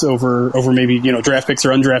experience over maybe draft picks or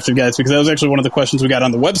undrafted guys, because that was actually one of the questions we got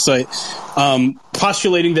on the website,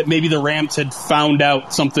 postulating that maybe the Rams had found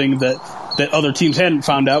out something that other teams hadn't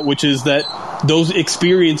found out, which is that those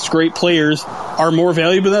experienced great players are more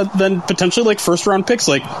valuable than potentially like first-round picks,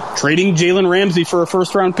 like trading Jalen Ramsey for a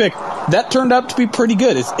first-round pick. That turned out to be pretty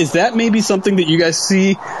good. Is that maybe something that you guys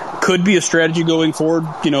see could be a strategy going forward,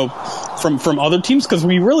 from other teams? Because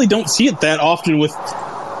we really don't see it that often with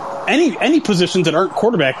any positions that aren't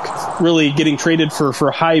quarterback really getting traded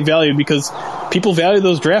for high value, because people value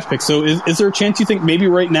those draft picks. So is there a chance you think maybe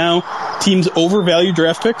right now teams overvalue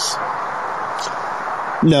draft picks?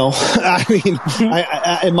 No, I mean,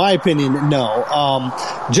 in my opinion, no.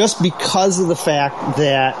 Just because of the fact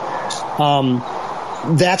that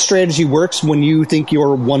that strategy works when you think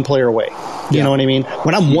you're one player away. You know what I mean?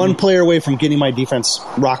 When I'm one player away from getting my defense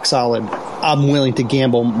rock solid, I'm willing to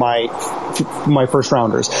gamble my first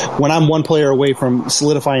rounders. When I'm one player away from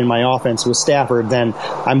solidifying my offense with Stafford, then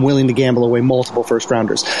I'm willing to gamble away multiple first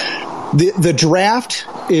rounders. The draft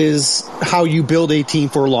is how you build a team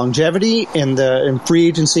for longevity, and free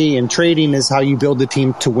agency and trading is how you build the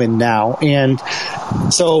team to win now. And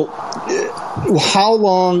so how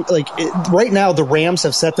long, right now the Rams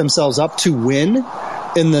have set themselves up to win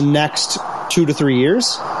in the next 2 to 3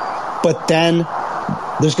 years, but then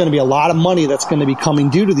there's going to be a lot of money that's going to be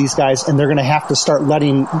coming due to these guys, and they're going to have to start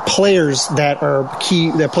letting players that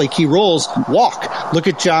play key roles walk. Look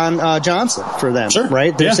at John Johnson for them,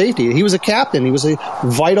 right? Their safety. He was a captain. He was a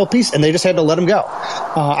vital piece, and they just had to let him go.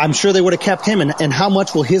 I'm sure they would have kept him, and how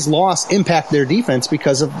much will his loss impact their defense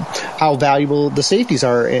because of how valuable the safeties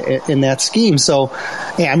are in that scheme? So,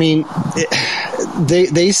 I mean,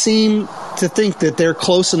 they seem to think that they're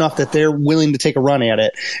close enough that they're willing to take a run at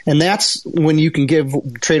it. And that's when you can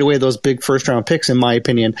trade away those big first round picks, in my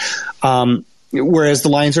opinion. Whereas the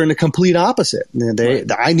Lions are in the complete opposite.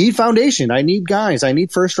 I need foundation. I need guys. I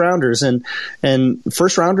need first rounders, and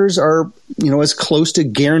first rounders are, as close to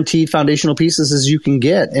guaranteed foundational pieces as you can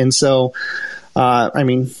get. And so, I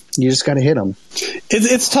mean, you just got to hit them.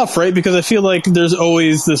 It's tough, right? Because I feel like there's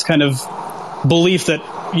always this kind of belief that,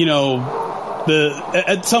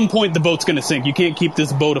 at some point the boat's going to sink. You can't keep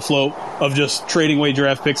this boat afloat of just trading away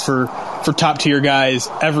draft picks for top tier guys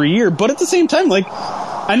every year. But at the same time,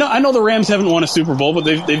 I know the Rams haven't won a Super Bowl, but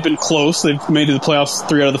they've been close. They've made it to the playoffs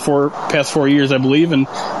 3 out of the past 4 years, I believe, and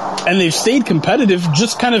they've stayed competitive,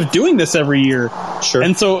 just kind of doing this every year. Sure.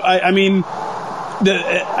 And so I mean,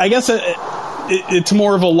 I guess it's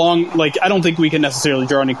more of a long, I don't think we can necessarily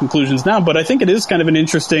draw any conclusions now, but I think it is kind of an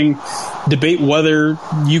interesting debate whether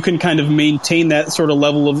you can kind of maintain that sort of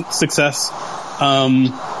level of success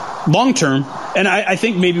long term. And I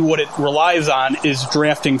think maybe what it relies on is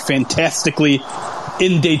drafting fantastically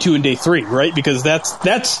in day 2 and day 3, right? Because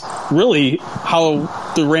that's really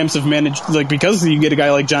how the Rams have managed. Like, because you get a guy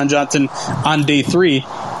like John Johnson on day 3,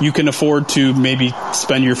 you can afford to maybe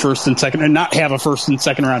spend your first and second and not have a first and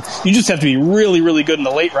second round. You just have to be really, really good in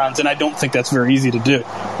the late rounds, and I don't think that's very easy to do.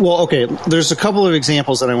 Well, okay, there's a couple of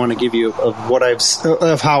examples that I want to give you of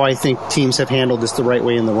of how I think teams have handled this the right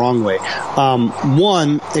way and the wrong way.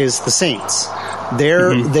 One is the Saints.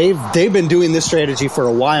 They've been doing this strategy for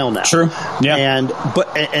a while now. True. Yeah. And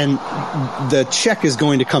the check is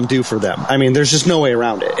going to come due for them. I mean, there's just no way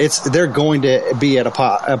around it. They're going to be at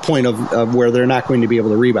a point of where they're not going to be able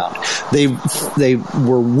to rebound. They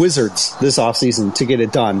were wizards this offseason to get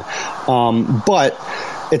it done. But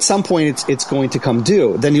at some point it's going to come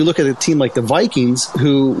due. Then you look at a team like the Vikings,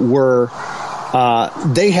 who were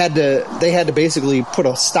they had to basically put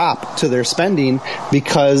a stop to their spending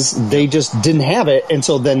because they just didn't have it, and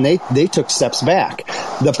so then they took steps back.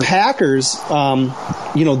 The Packers,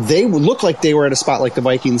 they looked like they were at a spot like the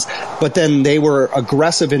Vikings, but then they were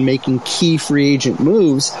aggressive in making key free agent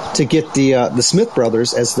moves to get the Smith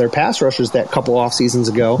brothers as their pass rushers that couple off seasons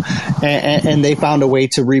ago, and they found a way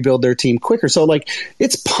to rebuild their team quicker. So, like,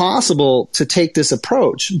 it's possible to take this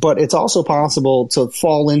approach, but it's also possible to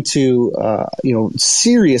fall into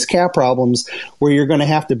serious cap problems where you're going to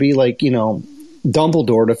have to be like,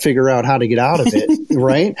 Dumbledore to figure out how to get out of it,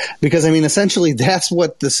 right? Because, I mean, essentially that's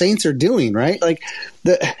what the Saints are doing, right? Like,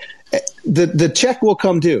 the check will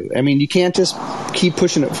come due. I mean, you can't just keep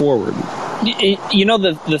pushing it forward.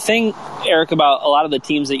 The thing, Eric, about a lot of the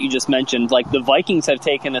teams that you just mentioned, like the Vikings have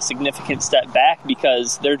taken a significant step back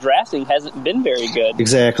because their drafting hasn't been very good.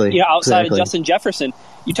 Exactly. Outside of Justin Jefferson.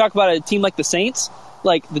 You talk about a team like the Saints,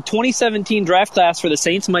 like the 2017 draft class for the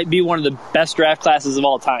Saints might be one of the best draft classes of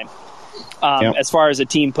all time, as far as a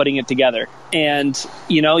team putting it together. And,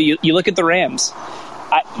 you look at the Rams.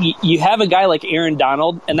 You have a guy like Aaron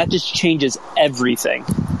Donald, and that just changes everything.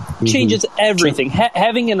 Changes everything.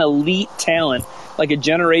 Having an elite talent, like a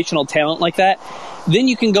generational talent like that, then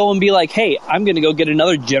you can go and be like, hey, I'm going to go get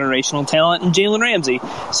another generational talent in Jalen Ramsey.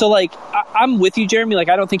 So, like, I'm with you, Jeremy. Like,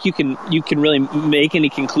 I don't think you can really make any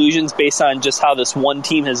conclusions based on just how this one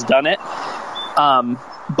team has done it.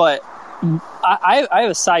 But I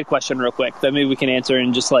have a side question real quick that maybe we can answer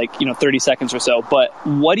in just 30 seconds or so. But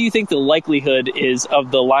what do you think the likelihood is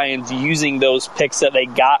of the Lions using those picks that they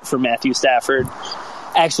got for Matthew Stafford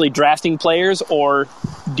actually drafting players, or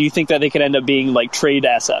do you think that they could end up being like trade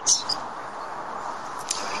assets?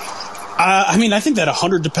 I think that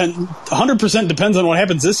 100% depends on what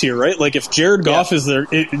happens this year, right? Like, if Jared Goff is there,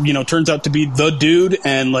 turns out to be the dude,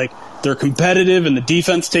 and like they're competitive, and the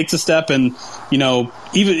defense takes a step, and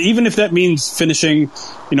even if that means finishing,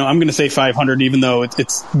 I'm going to say 500, even though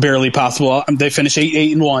it's barely possible. They finish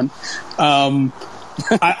 8-1.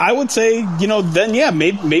 I would say, then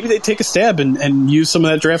maybe they take a stab and use some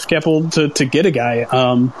of that draft capital to get a guy.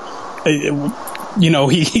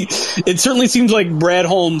 It certainly seems like Brad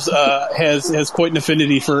Holmes has quite an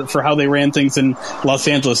affinity for how they ran things in Los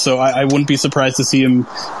Angeles. So I wouldn't be surprised to see him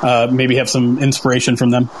maybe have some inspiration from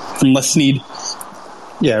Les Snead.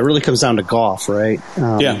 Yeah, it really comes down to Goff, right?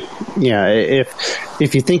 Yeah.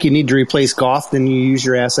 If you think you need to replace Goff, then you use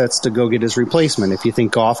your assets to go get his replacement. If you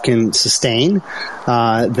think Goff can sustain,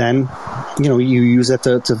 then you use it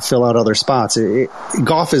to fill out other spots.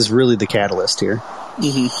 Goff is really the catalyst here.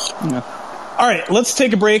 Mm-hmm. Yeah. All right, let's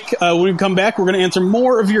take a break. When we come back, we're going to answer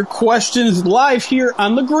more of your questions live here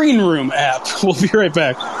on the Green Room app. We'll be right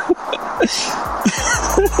back.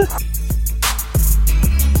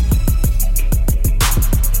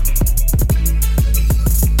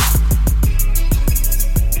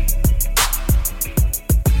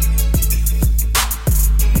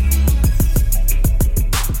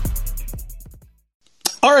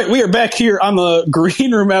 All right, we are back here on the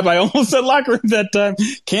Green Room app. I almost said locker room that time.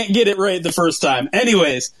 Can't get it right the first time.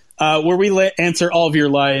 Anyways, where we answer all of your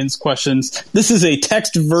Lions questions. This is a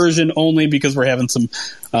text version only because we're having some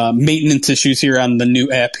maintenance issues here on the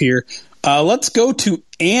new app here. Let's go to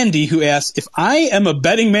Andy, who asks, if I am a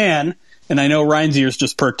betting man, and I know Ryan's ears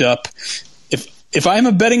just perked up, if I am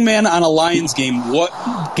a betting man on a Lions game,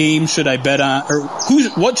 what game should I bet on, or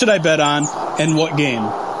what should I bet on, and what game?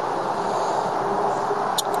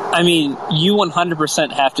 I mean, you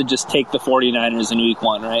 100% have to just take the 49ers in week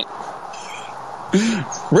 1, right?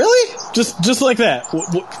 Really? Just like that?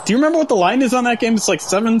 Do you remember what the line is on that game? It's like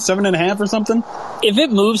 7.5 or something? If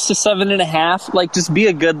it moves to 7.5, like, just be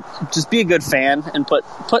a good fan and put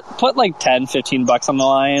like $10, $15 on the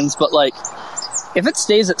Lions. But like, if it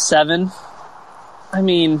stays at 7, I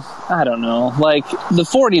mean, I don't know. Like, the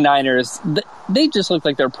 49ers, they just look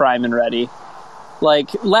like they're prime and ready.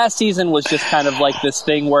 Like, last season was just kind of like this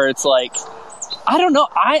thing where it's like, I don't know.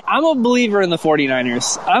 I'm a believer in the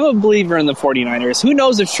 49ers. Who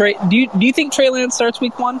knows if do you think Trey Lance starts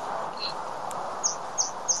week 1?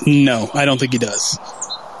 No, I don't think he does.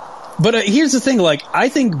 But here's the thing, like, I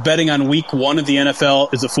think betting on week 1 of the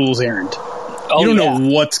NFL is a fool's errand. You don't know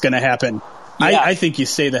what's going to happen. Yeah. I think you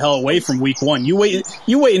stay the hell away from week 1. You wait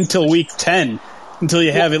until week 10 until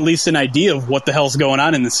you have at least an idea of what the hell's going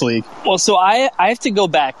on in this league. Well, so I have to go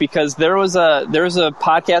back because there was a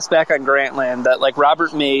podcast back on Grantland that like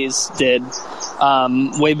Robert Mays did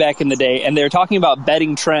way back in the day, and they're talking about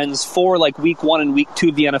betting trends for like week 1 and week 2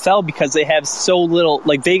 of the NFL because they have so little,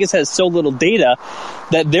 like Vegas has so little data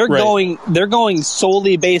that they're going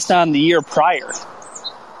solely based on the year prior.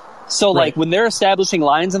 So, like, when they're establishing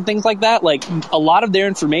lines and things like that, like, a lot of their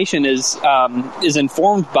information is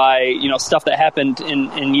informed by, you know, stuff that happened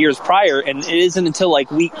in years prior, and it isn't until, like,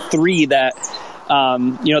 week 3 that,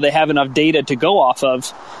 you know, they have enough data to go off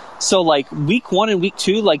of. So, like, week 1 and week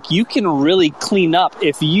 2, like, you can really clean up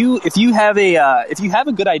if you have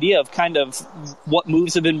a good idea of kind of what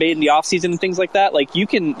moves have been made in the offseason and things like that. Like, you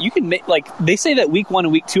can make, like, they say that week 1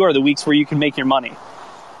 and week 2 are the weeks where you can make your money.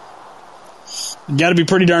 You got to be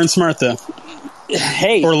pretty darn smart, though.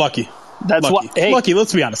 Hey, or lucky. That's lucky. Why. Hey, lucky.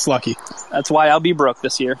 Let's be honest, lucky. That's why I'll be broke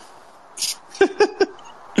this year.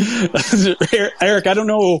 Eric, I don't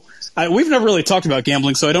know. We've never really talked about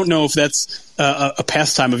gambling, so I don't know if that's a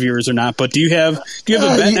pastime of yours or not. But do you have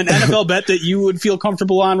an NFL bet that you would feel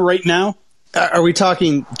comfortable on right now? Are we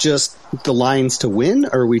talking just the lines to win,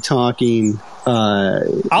 or are we talking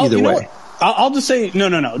either way? I'll just say no.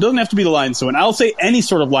 It doesn't have to be the lines to win. I'll say any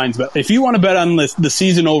sort of lines bet. If you want to bet on the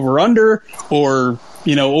season over under, or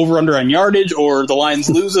you know over under on yardage, or the Lions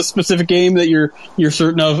lose a specific game that you're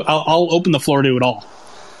certain of, I'll open the floor to it all.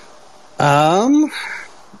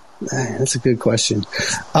 That's a good question.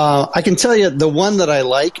 I can tell you the one that I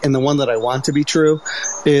like and the one that I want to be true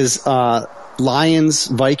is Lions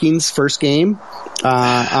Vikings first game.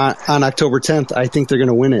 On October 10th, I think they're going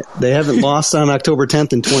to win it. They haven't lost on October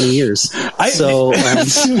 10th in 20 years. At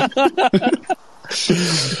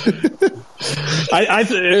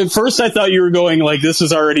first I thought you were going like this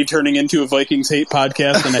is already turning into a Vikings hate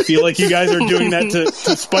podcast, and I feel like you guys are doing that to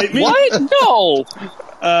spite me. What? No.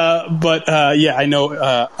 But I know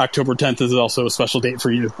October 10th is also a special date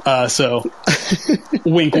for you. So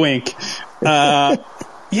wink, wink.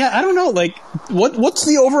 Yeah, I don't know. Like, what's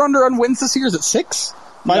the over/under on wins this year? Is it 6?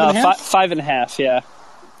 5.5? 5.5. Yeah.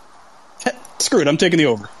 Screw it. I'm taking the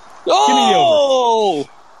over. Oh! Give me the over.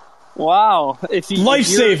 Wow! Life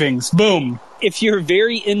savings. Boom. If you're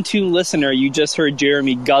very in tune listener, you just heard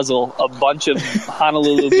Jeremy guzzle a bunch of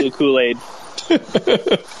Honolulu Blue Kool-Aid.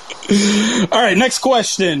 All right. Next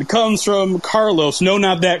question comes from Carlos. No,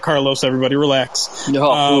 not that Carlos. Everybody, relax.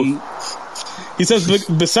 No. He says,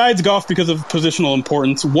 besides golf because of positional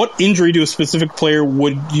importance, what injury to a specific player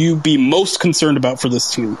would you be most concerned about for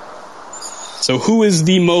this team? So who is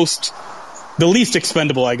the least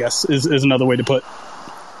expendable, I guess, is another way to put.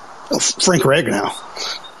 Frank Ragnow.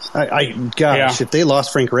 If they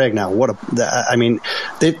lost Frank Ragnow,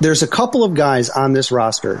 there's a couple of guys on this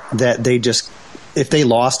roster that they just, if they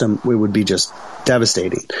lost them, it would be just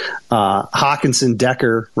devastating. Hawkinson,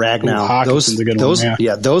 Decker, Ragnow,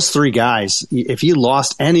 those 3 guys. If you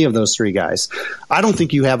lost any of those 3 guys, I don't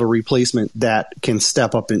think you have a replacement that can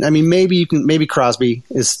step up. Maybe Crosby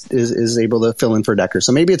is able to fill in for Decker.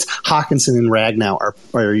 So maybe it's Hawkinson and Ragnow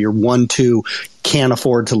are your 1-2. Can't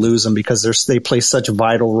afford to lose them because they play such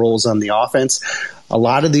vital roles on the offense. A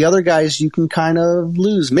lot of the other guys you can kind of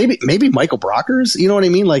lose. Maybe Michael Brockers, you know what I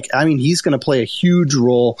mean? He's going to play a huge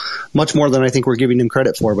role, much more than I think we're giving him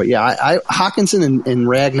credit for. But yeah, Hawkinson and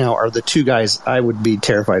Ragnow are the 2 guys I would be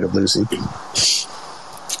terrified of losing.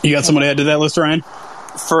 You got someone to add to that list, Ryan?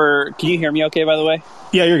 Can you hear me okay, by the way?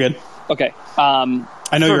 Yeah, you're good. Okay.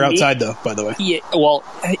 I know you're outside, though, by the way. Yeah, well,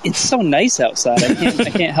 it's so nice outside. I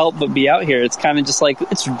can't help but be out here. It's kind of just like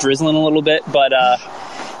it's drizzling a little bit. But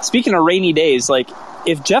speaking of rainy days, like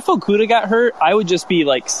if Jeff Okudah got hurt, I would just be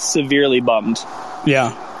like severely bummed.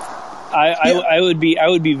 Yeah. I would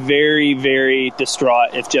be very, very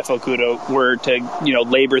distraught if Jeff Okudah were to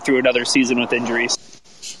labor through another season with injuries.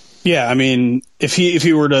 Yeah, I mean, if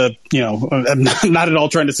he were to, I'm not at all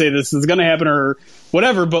trying to say this is going to happen or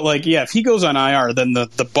whatever, but if he goes on IR, then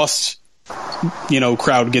the bust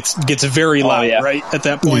crowd gets very loud, right, at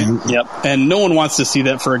that point. Mm-hmm. Yep. And no one wants to see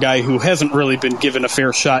that for a guy who hasn't really been given a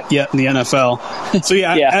fair shot yet in the NFL. So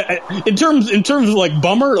in terms of like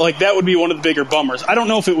bummer, like that would be one of the bigger bummers. I don't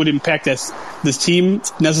know if it would impact this team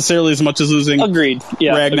necessarily as much as losing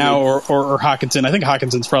Ragnow or Hawkinson. I think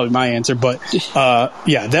Hawkinson's probably my answer, but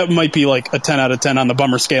that might be like a 10 out of 10 on the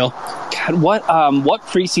bummer scale. God, what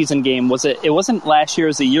preseason game was it? It wasn't last year, it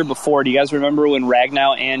was the year before. Do you guys remember when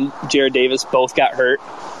Ragnow and Jared Davis both got hurt?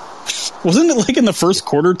 Wasn't it like in the first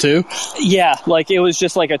quarter too? Yeah, like it was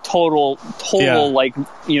just like a total like,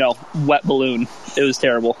 wet balloon. It was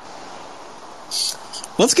terrible.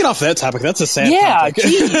 Let's get off that topic. That's a sad topic.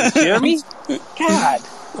 Geez, Jeremy.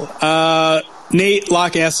 God. Nate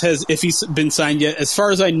Locke asks, if he's been signed yet. As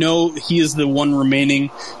far as I know, he is the one remaining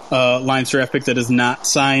Lions draft pick that is not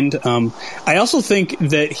signed. I also think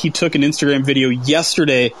that he took an Instagram video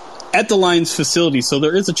yesterday at the Lions facility, so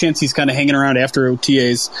there is a chance he's kind of hanging around after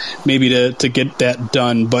OTAs, maybe to get that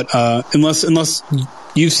done. But unless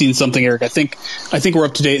you've seen something, Eric, I think we're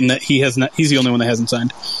up to date in that he's the only one that hasn't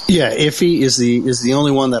signed. Yeah, Iffy is the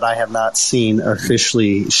only one that I have not seen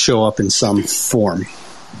officially show up in some form.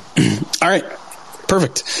 All right.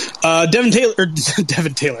 Perfect. Devin Taylor.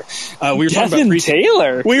 We were talking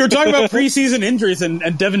about preseason injuries,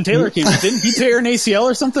 and Devin Taylor came. Didn't he tear an ACL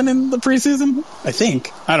or something in the preseason? I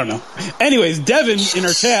think. I don't know. Anyways, Devin in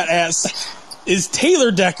our chat asks, is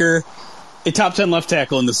Taylor Decker a top 10 left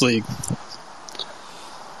tackle in this league?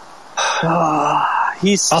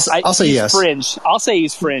 I'll say yes. Fringe. I'll say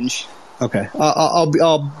he's fringe. Okay. I'll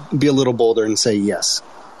be a little bolder and say yes.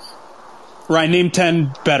 Ryan, name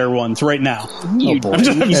 10 better ones right now. Oh boy.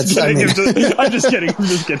 I'm just kidding.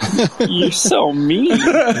 You're so mean.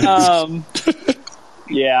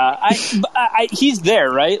 He's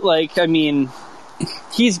there, right? Like, I mean,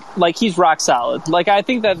 he's rock solid. Like, I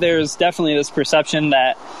think that there's definitely this perception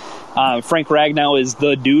that Frank Ragnow is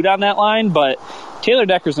the dude on that line, but Taylor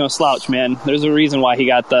Decker's no slouch, man. There's a reason why he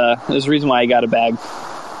got a bag.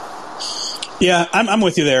 Yeah, I'm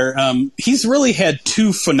with you there. He's really had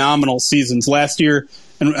two phenomenal seasons last year,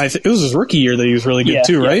 and it was his rookie year that he was really good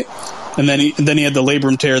too, right? And then he had the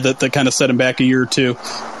labrum tear that kind of set him back a year or two.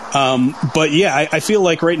 But yeah, I feel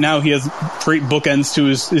like right now he has great bookends to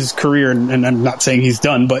his career, and I'm not saying he's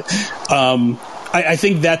done, but I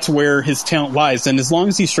think that's where his talent lies. And as long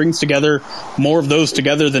as he strings together more of those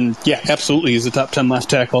together, then yeah, absolutely, he's a top 10 left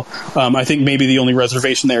tackle. I think maybe the only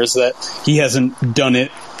reservation there is that he hasn't done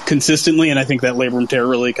it consistently, and I think that labrum tear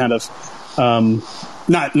really kind of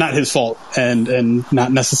not his fault, and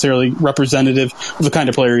not necessarily representative of the kind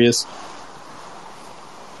of player he is.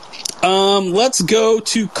 Let's go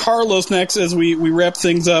to Carlos next as we wrap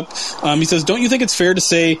things up. He says, don't you think it's fair to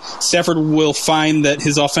say Stafford will find that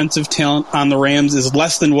his offensive talent on the Rams is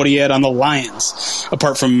less than what he had on the Lions,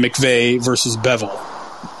 apart from McVay versus Bevel?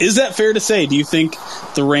 Is that fair to say? Do you think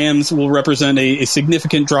the Rams will represent a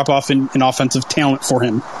significant drop-off in offensive talent for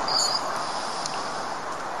him?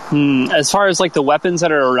 As far as like the weapons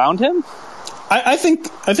that are around him? I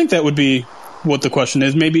think that would be what the question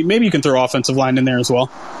is. Maybe you can throw offensive line in there as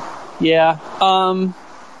well. Yeah.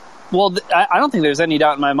 Well, I don't think there's any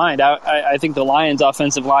doubt in my mind. I think the Lions'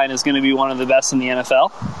 offensive line is going to be one of the best in the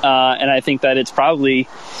NFL. And I think that it's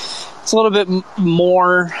a little bit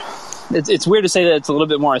more... It's weird to say that it's a little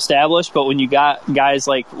bit more established, but when you got guys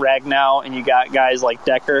like Ragnow and you got guys like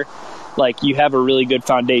Decker, like you have a really good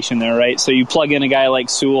foundation there, right? So you plug in a guy like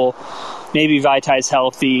Sewell, maybe Vitai's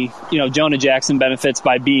healthy. Jonah Jackson benefits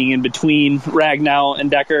by being in between Ragnow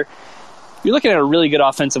and Decker. You're looking at a really good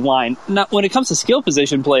offensive line. Now, when it comes to skill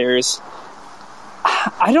position players,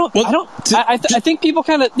 I think people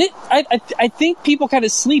kind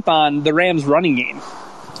of sleep on the Rams' running game.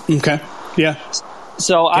 Okay. Yeah.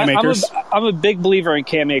 So I'm a big believer in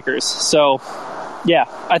Cam Akers. So yeah,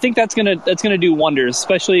 I think that's gonna do wonders.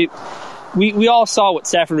 Especially we all saw what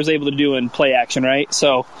Stafford was able to do in play action, right?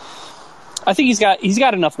 So I think he's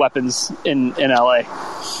got enough weapons in LA.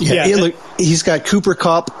 Yeah, look, he's got Cooper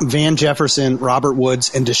Kupp, Van Jefferson, Robert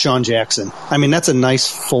Woods, and Deshaun Jackson. I mean, that's a nice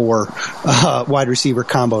 4 wide receiver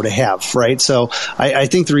combo to have, right? So I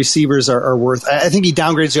think the receivers are worth. I think he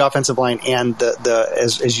downgrades the offensive line and the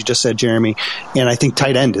as you just said, Jeremy, and I think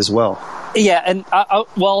tight end as well. Yeah, and I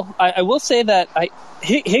will say that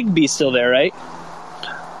Higbee's still there, right?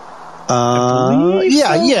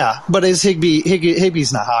 Yeah, but is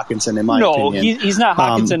Higbee's not Hawkinson in my opinion? No, he's not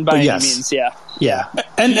Hawkinson by any means. Yeah.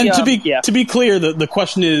 And to be clear, the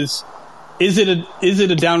question is it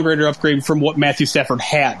a downgrade or upgrade from what Matthew Stafford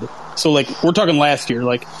had? So like we're talking last year,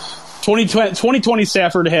 like 2020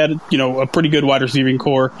 Stafford had a pretty good wide receiving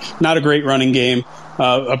core, not a great running game.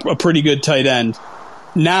 a pretty good tight end.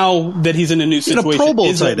 Now that he's in a new situation, he had a Pro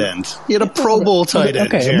Bowl tight end. He had a Pro Bowl tight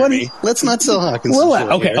end. Okay, Jeremy. Let's not sell Hawkins.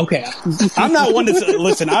 Well, okay. I'm not one to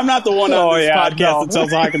listen. I'm not the one on this podcast that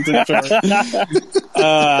sells Hawkins.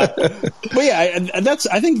 But yeah,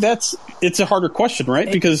 I think it's a harder question,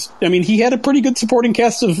 right? Because I mean, he had a pretty good supporting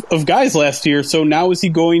cast of guys last year. So now is he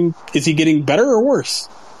getting better or worse?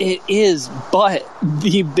 It is, but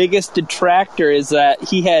the biggest detractor is that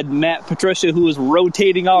he had Matt Patricia, who was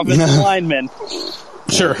rotating offensive linemen.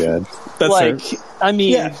 Sure. Oh, that's fair. I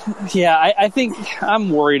mean, I think I'm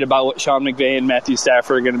worried about what Sean McVay and Matthew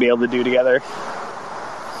Stafford are going to be able to do together.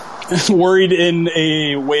 Worried in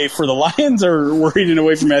a way for the Lions, or worried in a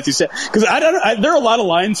way for Matthew Stafford? Because there are a lot of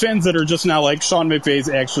Lions fans that are just now like, Sean McVay's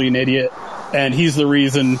actually an idiot, and he's the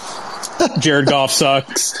reason Jared Goff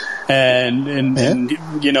sucks, and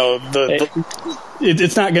you know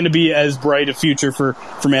it's not going to be as bright a future for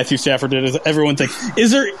Matthew Stafford as everyone thinks.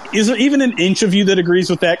 Is there even an inch of you that agrees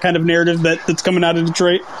with that kind of narrative that's coming out of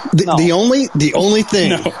Detroit? No. The only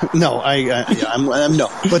thing, I'm no.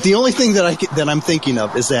 But the only thing that I'm thinking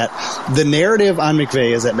of is that the narrative on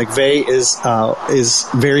McVay is that McVay is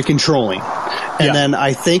very controlling. And then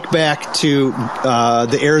I think back to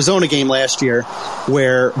the Arizona game last year,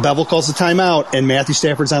 where Bevel calls the timeout and Matthew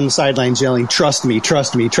Stafford's on the sidelines yelling, "Trust me,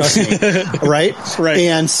 trust me, trust me," right? Right.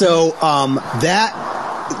 And so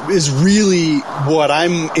that is really what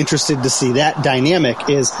I'm interested to see. That dynamic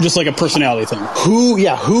is just like a personality thing.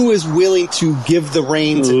 Who is willing to give the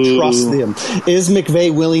reins and trust them? Is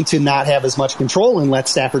McVay willing to not have as much control and let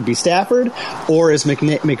Stafford be Stafford, or is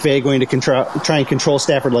McVay going to try and control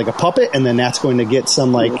Stafford like a puppet, and then that's going to get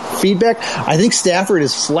some feedback? I think Stafford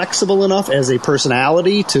is flexible enough as a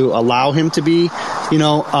personality to allow him to be,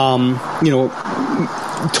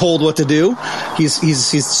 told what to do.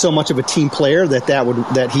 He's so much of a team player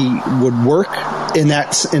that he would work in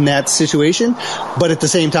that situation. But at the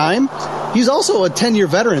same time, he's also a 10-year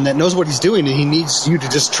veteran that knows what he's doing, and he needs you to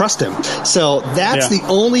just trust him. So that's the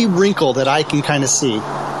only wrinkle that I can kind of see.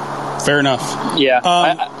 Fair enough.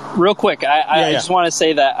 Yeah. Real quick, I just want to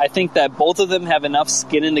say that I think that both of them have enough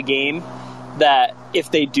skin in the game that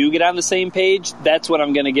if they do get on the same page, that's when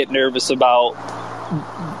I'm going to get nervous about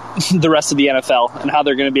the rest of the NFL and how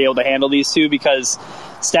they're going to be able to handle these two, because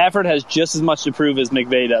Stafford has just as much to prove as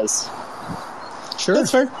McVay does. Sure.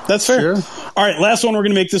 That's fair. Sure. All right, last one. We're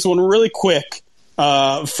going to make this one really quick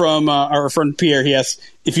from our friend Pierre. He asks,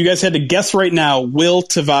 if you guys had to guess right now, will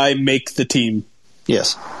Tavai make the team?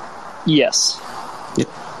 Yes. Yep.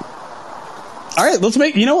 All right, let's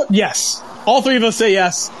make, you know what? Yes. All three of us say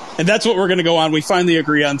yes, and that's what we're going to go on. We finally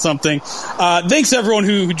agree on something. Thanks to everyone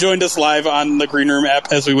who joined us live on the Greenroom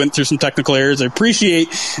app as we went through some technical errors. I appreciate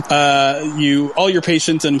all your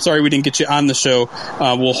patience, and I'm sorry we didn't get you on the show.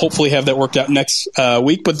 We'll hopefully have that worked out next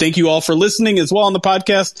week, but thank you all for listening as well on the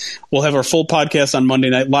podcast. We'll have our full podcast on Monday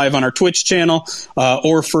Night Live on our Twitch channel,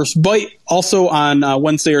 or First Bite also on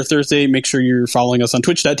Wednesday or Thursday. Make sure you're following us on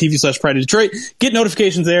twitch.tv/Pride of Detroit. Get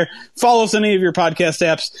notifications there. Follow us on any of your podcast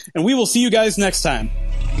apps, and we will see you guys next time.